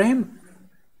keyframe,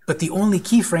 but the only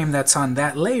keyframe that's on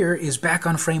that layer is back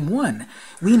on frame 1.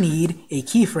 We need a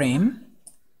keyframe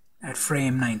at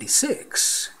frame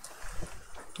 96.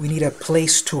 We need a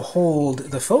place to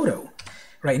hold the photo.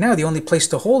 Right now, the only place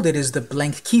to hold it is the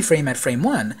blank keyframe at frame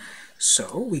 1.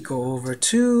 So we go over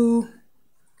to,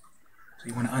 so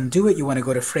you want to undo it, you want to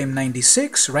go to frame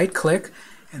 96, right-click,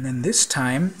 and then this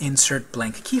time, insert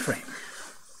blank keyframe.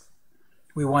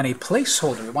 We want a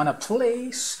placeholder. We want a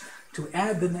place to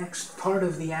add the next part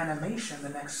of the animation, the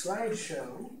next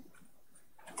slideshow.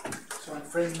 So on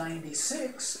frame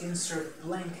 96, insert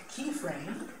blank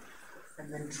keyframe,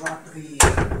 and then drop the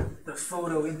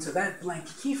photo into that blank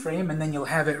keyframe, and then you'll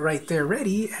have it right there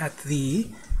ready at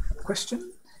the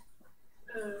question.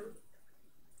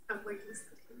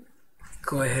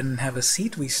 Go ahead and have a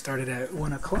seat. We started at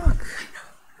 1 o'clock.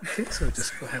 Okay, so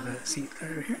just go have a seat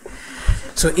over here.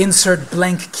 So insert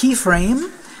blank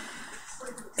keyframe,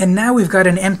 and now we've got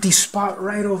an empty spot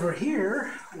right over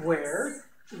here where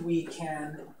we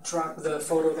can drop the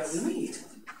photo that we need.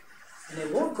 And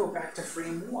it won't go back to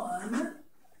frame 1.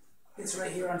 It's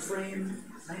right here on frame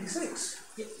 96.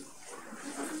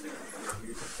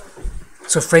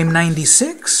 So frame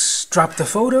 96, drop the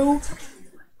photo,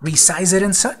 resize it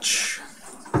and such,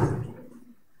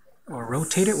 or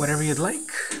rotate it, whatever you'd like.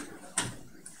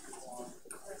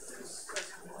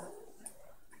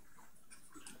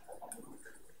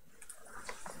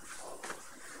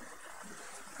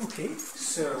 Okay,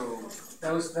 so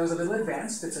that was a little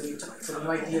advanced. It's a new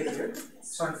idea here.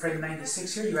 So on frame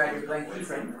 96 here, you add your blank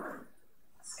keyframe,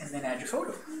 and then add your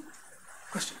photo.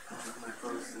 Question?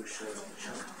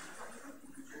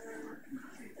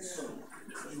 So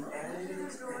you added it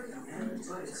at the end,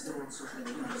 but it still won't show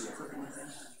anything. So click anything.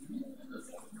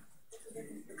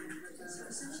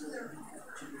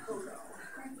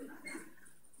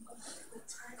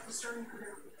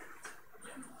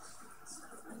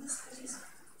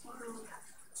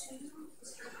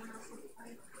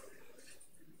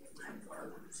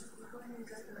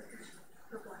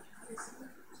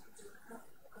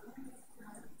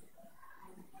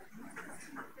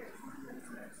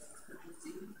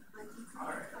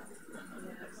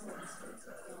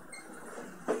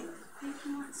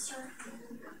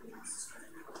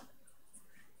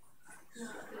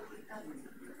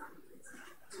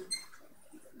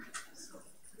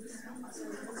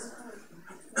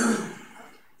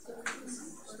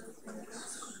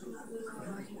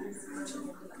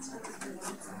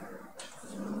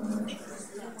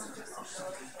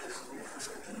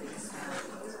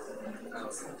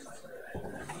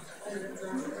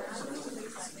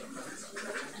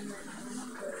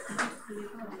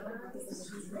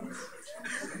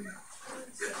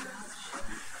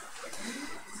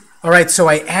 All right, so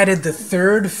I added the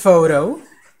third photo,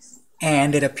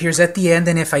 and it appears at the end,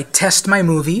 and if I test my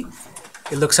movie,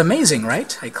 it looks amazing,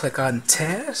 right? I click on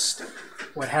Test.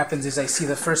 What happens is I see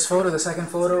the first photo, the second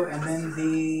photo, and then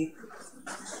the...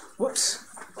 Whoops.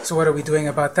 So what are we doing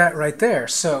about that right there?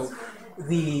 So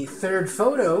the third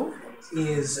photo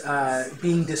is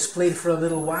being displayed for a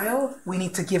little while. We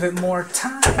need to give it more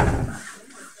time.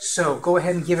 So go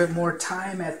ahead and give it more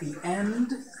time at the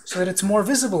end so that it's more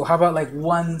visible. How about like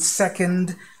 1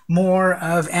 second more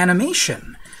of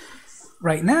animation?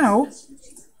 Right now,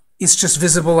 it's just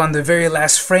visible on the very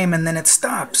last frame and then it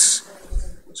stops.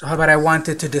 So how about I want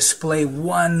it to display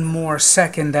 1 more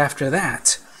second after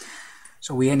that?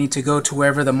 So we need to go to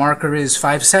wherever the marker is,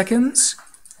 5 seconds,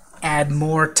 add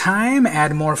more time,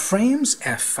 add more frames,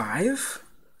 F5,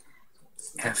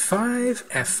 F5,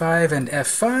 F5, and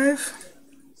F5.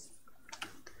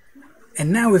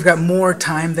 And now we've got more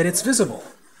time that it's visible.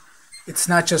 It's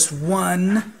not just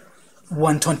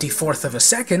 1/124th of a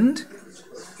second.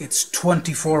 It's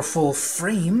 24 full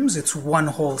frames. It's 1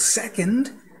 whole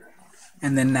second.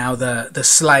 And then now the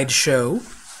slideshow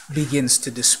begins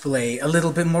to display a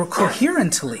little bit more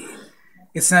coherently.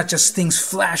 It's not just things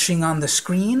flashing on the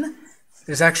screen,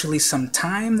 There's actually some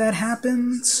time that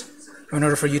happens in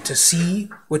order for you to see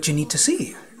what you need to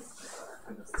see.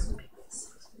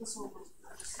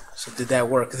 So did that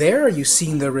work there? Are you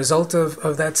seeing the result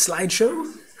of that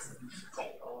slideshow?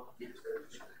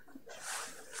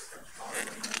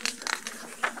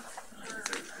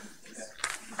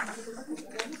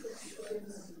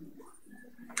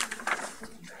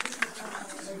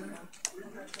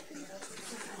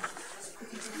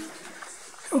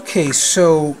 Okay,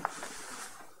 so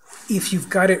if you've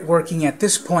got it working at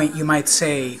this point, you might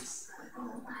say,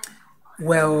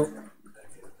 well,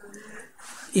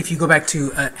 if you go back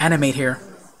to animate here,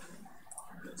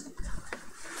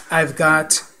 I've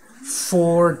got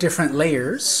 4 different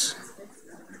layers,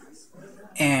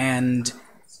 and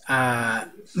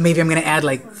maybe I'm going to add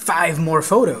like 5 more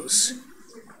photos.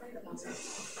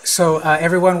 So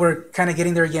everyone, we're kind of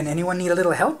getting there again. Anyone need a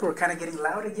little help? We're kind of getting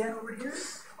loud again over here.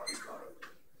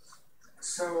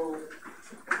 So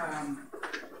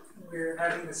we're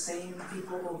having the same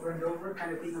people over and over,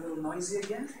 kind of being a little noisy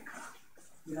again.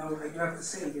 You know, like you have to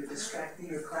say, you're distracting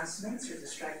your classmates, you're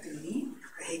distracting me.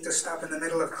 I hate to stop in the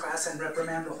middle of class and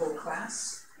reprimand the whole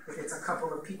class if it's a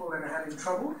couple of people that are having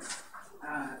trouble.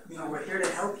 You know, we're here to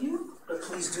help you, but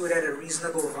please do it at a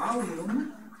reasonable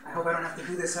volume. I hope I don't have to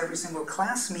do this every single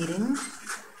class meeting.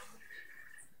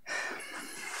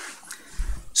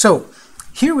 So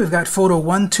here we've got photo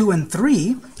 1, 2, and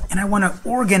 3, and I want to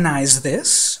organize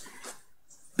this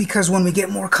because when we get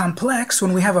more complex,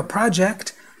 when we have a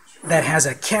project that has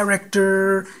a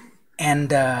character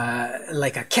and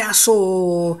like a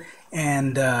castle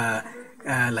and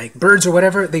like birds or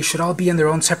whatever, they should all be in their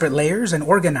own separate layers and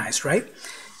organized, right?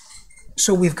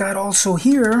 So we've got also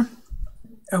here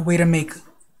a way to make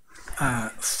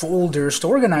folders to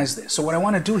organize this. So what I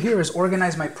want to do here is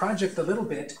organize my project a little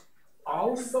bit.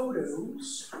 All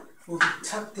photos will be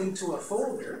tucked into a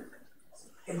folder,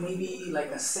 and maybe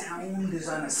like a sound is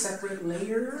on a separate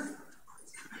layer,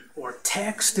 or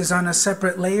text is on a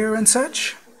separate layer and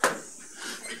such.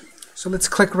 So let's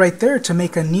click right there to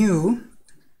make a new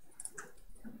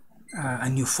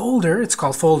folder. It's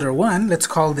called folder 1. Let's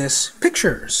call this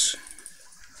pictures.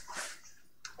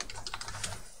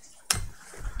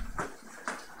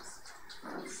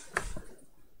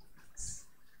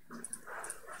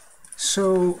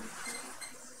 So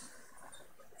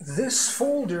this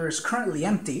folder is currently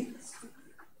empty.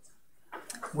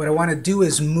 What I want to do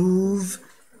is move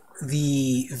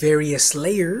the various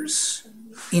layers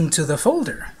into the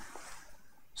folder.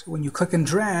 So when you click and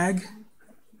drag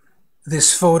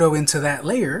this photo into that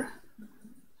layer,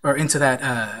 or into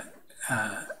that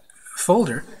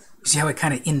folder, you see how it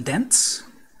kind of indents?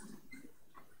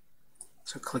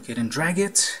 So click it and drag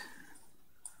it.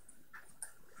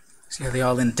 See how they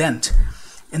all indent.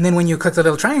 And then when you click the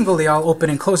little triangle, they all open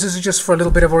and close. This is just for a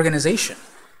little bit of organization.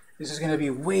 This is going to be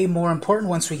way more important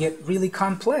once we get really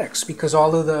complex, because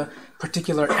all of the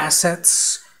particular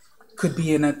assets could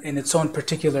be in its own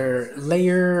particular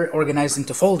layer, organized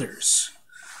into folders.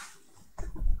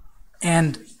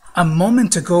 And a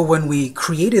moment ago when we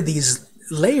created these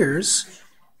layers,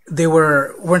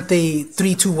 weren't they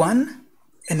 3, 2, 1?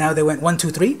 And now they went 1, 2,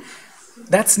 3?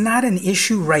 That's not an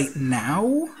issue right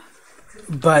now.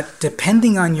 But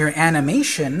depending on your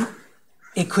animation,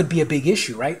 it could be a big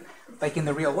issue, right? Like in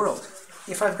the real world.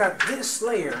 If I've got this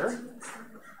layer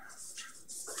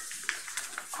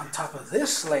on top of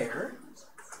this layer,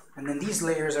 and then these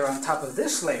layers are on top of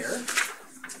this layer,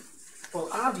 well,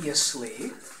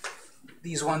 obviously,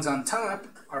 these ones on top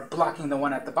are blocking the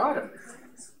one at the bottom.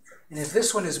 And if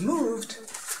this one is moved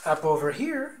up over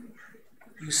here,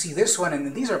 you see this one, and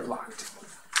then these are blocked.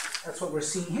 That's what we're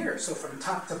seeing here. So from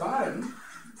top to bottom,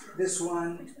 this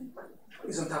one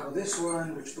is on top of this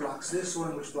one, which blocks this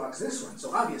one, which blocks this one.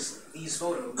 So obviously, these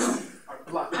photos are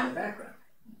blocked in the background.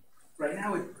 Right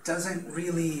now, it doesn't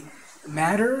really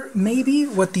matter, maybe,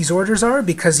 what these orders are,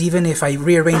 because even if I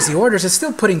rearrange the orders, it's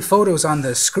still putting photos on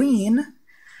the screen.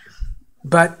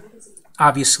 But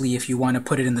obviously, if you want to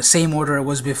put it in the same order it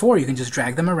was before, you can just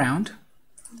drag them around.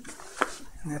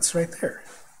 And that's right there.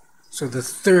 So the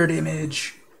third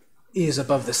image is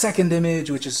above the second image,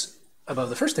 which is above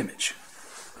the first image.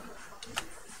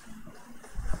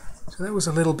 So that was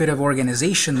a little bit of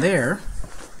organization there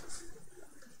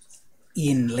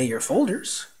in layer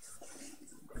folders.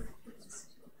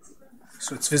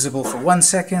 So it's visible for 1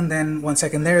 second, then 1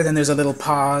 second there, then there's a little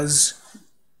pause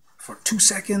for 2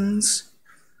 seconds,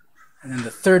 and then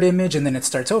the third image, and then it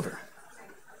starts over.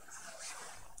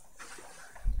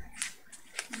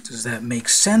 Does that make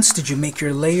sense? Did you make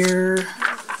your layer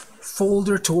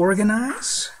folder to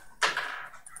organize?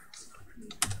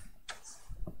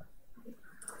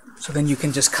 So then you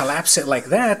can just collapse it like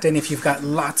that, and if you've got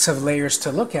lots of layers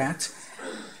to look at,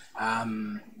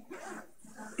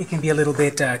 it can be a little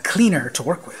bit cleaner to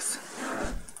work with.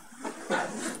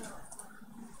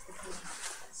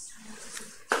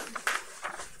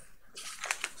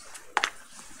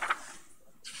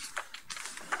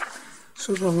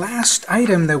 So the last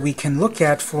item that we can look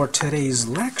at for today's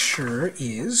lecture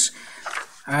is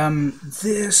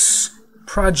this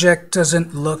project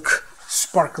doesn't look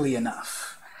sparkly enough.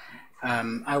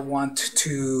 I want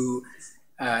to,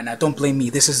 now don't blame me,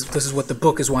 this is what the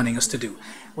book is wanting us to do.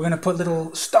 We're going to put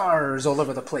little stars all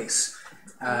over the place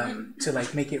to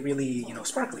like make it really, you know,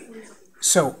 sparkly.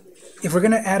 So if we're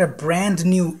going to add a brand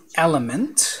new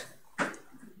element,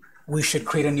 we should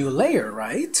create a new layer,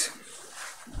 right?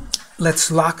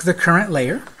 Let's lock the current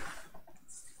layer.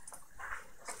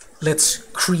 Let's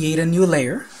create a new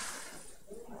layer.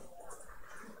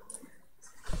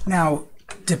 Now,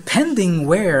 depending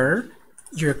where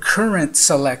your current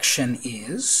selection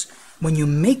is, when you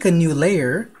make a new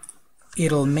layer,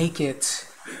 it'll make it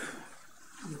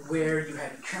where you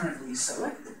had currently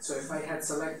selected. So if I had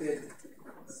selected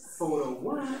photo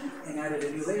 1 and added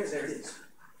a new layer, there it is.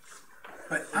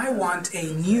 But I want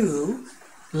a new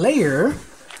layer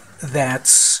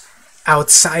that's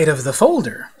outside of the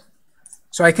folder.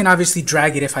 So I can obviously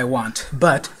drag it if I want,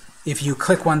 but if you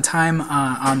click one time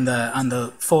on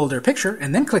the folder picture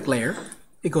and then click layer,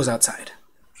 it goes outside.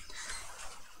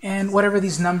 And whatever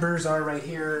these numbers are right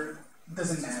here,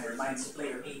 doesn't matter. Mine's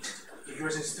layer 8. If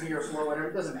yours is 3 or 4, whatever,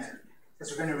 it doesn't matter.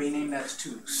 Because we're going to rename that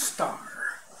to star.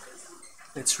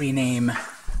 Let's rename,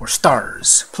 or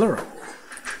stars, plural.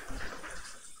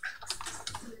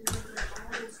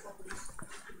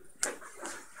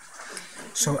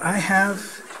 So I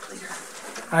have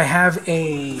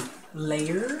a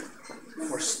layer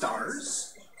for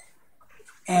stars,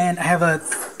 and I have a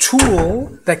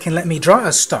tool that can let me draw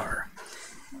a star.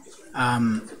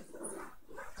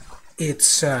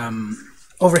 It's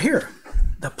over here,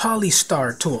 the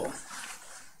Polystar tool.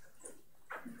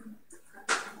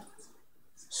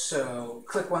 So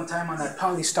click one time on that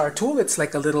Polystar tool. It's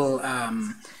like a little,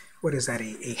 what is that,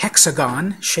 a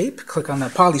hexagon shape. Click on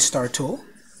that Polystar tool.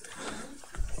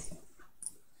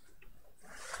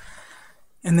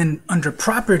 And then under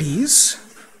Properties,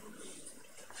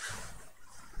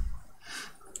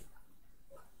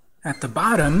 at the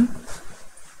bottom,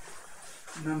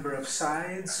 number of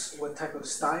sides, what type of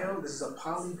style. This is a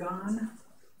polygon.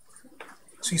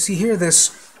 So you see here, this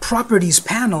Properties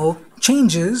panel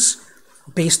changes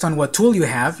based on what tool you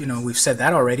have. You know, we've said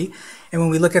that already. And when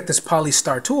we look at this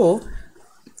Polystar tool,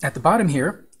 at the bottom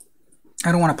here,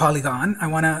 I don't want a polygon, I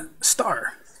want a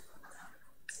star.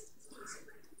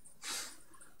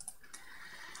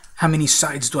 How many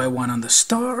sides do I want on the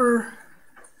star?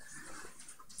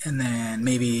 And then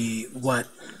maybe what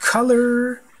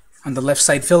color? On the left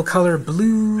side, fill color,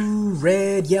 blue,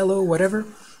 red, yellow, whatever.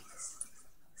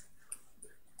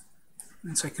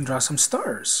 And so I can draw some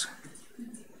stars.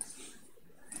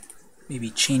 Maybe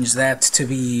change that to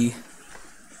be,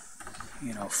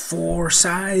 you know, 4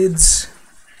 sides.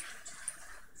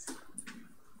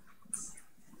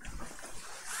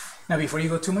 Now, before you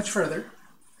go too much further,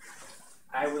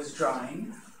 I was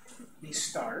drawing these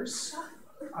stars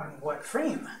on what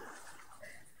frame?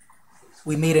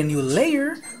 We made a new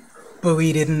layer, but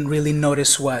we didn't really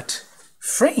notice what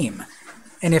frame.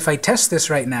 And if I test this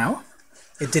right now,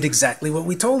 it did exactly what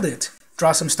we told it.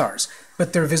 Draw some stars.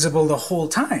 But they're visible the whole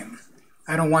time.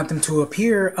 I don't want them to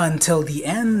appear until the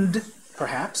end,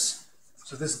 perhaps.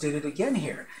 So this did it again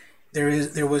here.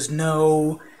 There was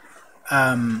no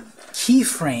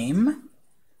keyframe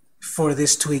for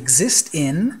this to exist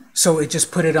in, so it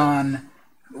just put it on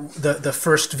the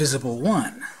first visible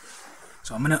one.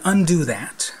 So I'm going to undo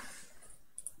that.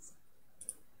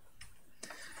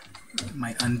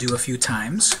 Might undo a few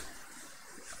times.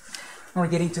 And we're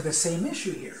getting to the same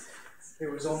issue here. There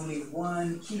was only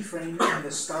one keyframe in the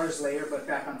stars layer, but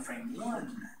back on frame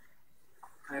 1.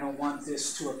 I don't want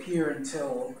this to appear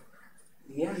until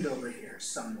the end over here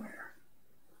somewhere.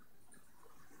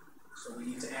 So we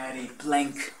need to add a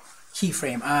blank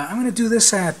keyframe. I'm going to do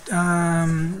this at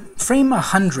frame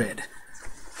 100,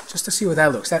 just to see what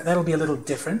that looks. That'll be a little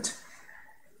different.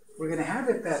 We're going to have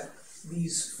it that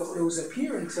these photos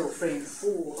appear until frame 4,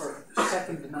 or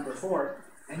second number 4,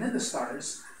 and then the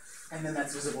stars, and then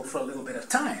that's visible for a little bit of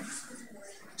time.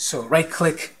 So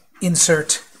right-click,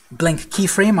 insert blank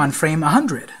keyframe on frame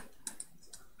 100.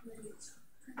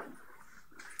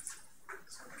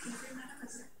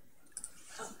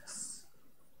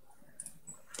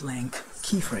 Blank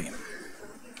keyframe.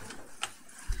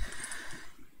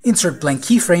 Insert blank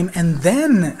keyframe, and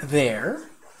then there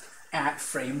at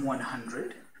frame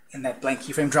 100. In that blank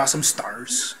keyframe, draw some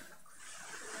stars.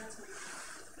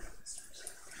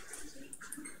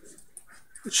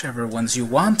 Whichever ones you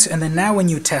want. And then now when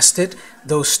you test it,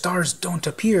 those stars don't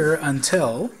appear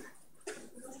until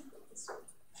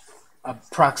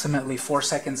approximately 4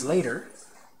 seconds later,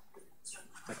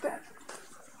 like that.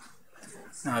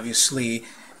 Now obviously,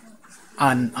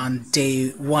 on day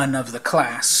 1 of the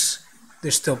class,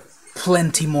 there's still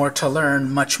plenty more to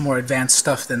learn, much more advanced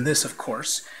stuff than this, of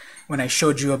course. When I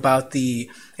showed you about the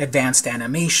advanced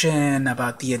animation,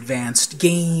 about the advanced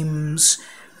games,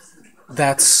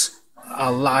 that's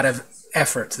a lot of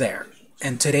effort there.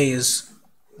 And today is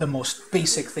the most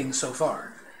basic thing so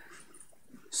far.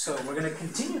 So we're going to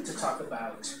continue to talk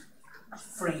about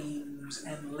frames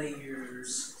and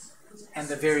layers and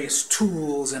the various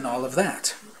tools and all of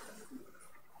that.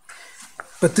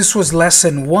 But this was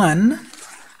lesson 1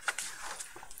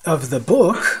 of the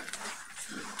book,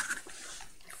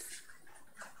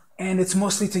 and it's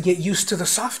mostly to get used to the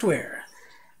software.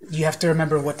 You have to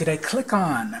remember, what did I click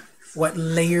on? What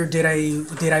layer did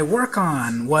I work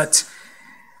on? What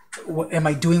am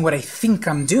I doing what I think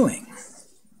I'm doing?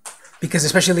 Because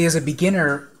especially as a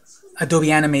beginner,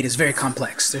 Adobe Animate is very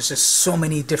complex. There's just so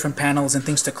many different panels and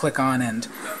things to click on, and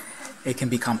it can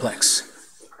be complex.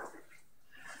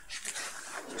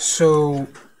 So,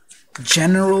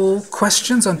 general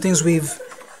questions on things we've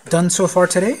done so far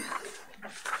today?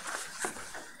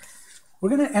 We're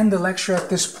going to end the lecture at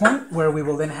this point, where we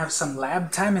will then have some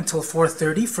lab time until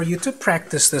 4:30 for you to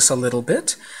practice this a little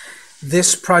bit.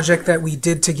 This project that we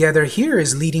did together here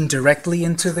is leading directly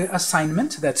into the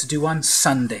assignment that's due on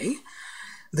Sunday.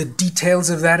 The details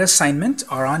of that assignment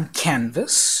are on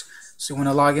Canvas. So you want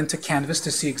to log into Canvas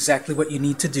to see exactly what you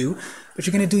need to do. But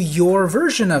you're going to do your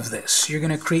version of this. You're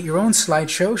going to create your own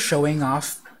slideshow showing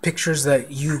off pictures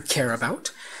that you care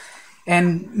about,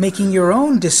 and making your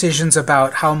own decisions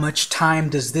about how much time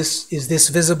is this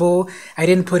visible. I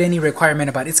didn't put any requirement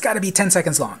about it's got to be 10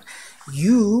 seconds long.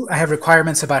 I have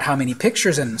requirements about how many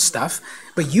pictures and stuff,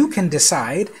 but you can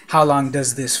decide how long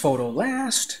does this photo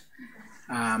last,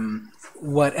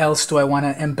 what else do I want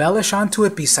to embellish onto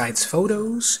it besides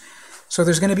photos. So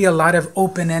there's going to be a lot of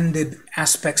open-ended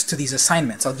aspects to these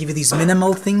assignments. I'll give you these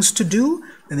minimal things to do,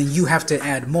 and then you have to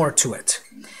add more to it.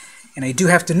 And I do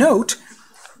have to note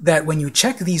that when you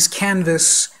check these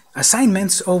Canvas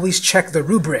assignments, always check the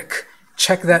rubric.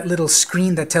 Check that little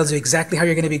screen that tells you exactly how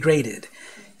you're going to be graded.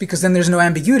 Because then there's no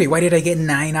ambiguity. Why did I get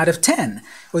 9 out of 10?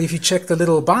 Well, if you check the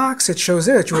little box, it shows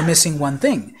there that you were missing one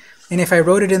thing. And if I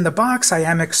wrote it in the box, I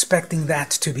am expecting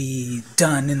that to be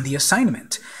done in the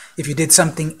assignment. If you did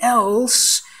something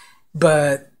else,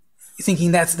 but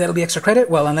thinking that'll be extra credit,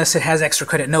 well, unless it has extra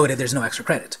credit noted, there's no extra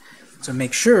credit. So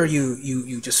make sure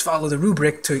you just follow the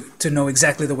rubric to know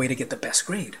exactly the way to get the best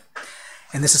grade.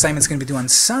 And this assignment is going to be due on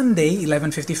Sunday,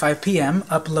 11:55 p.m.,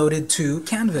 uploaded to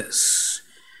Canvas.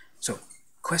 So,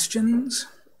 questions?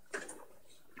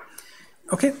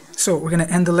 Okay, so we're going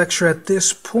to end the lecture at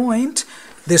this point.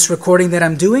 This recording that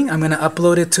I'm doing, I'm going to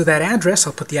upload it to that address.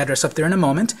 I'll put the address up there in a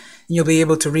moment. And you'll be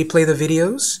able to replay the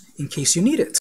videos in case you need it.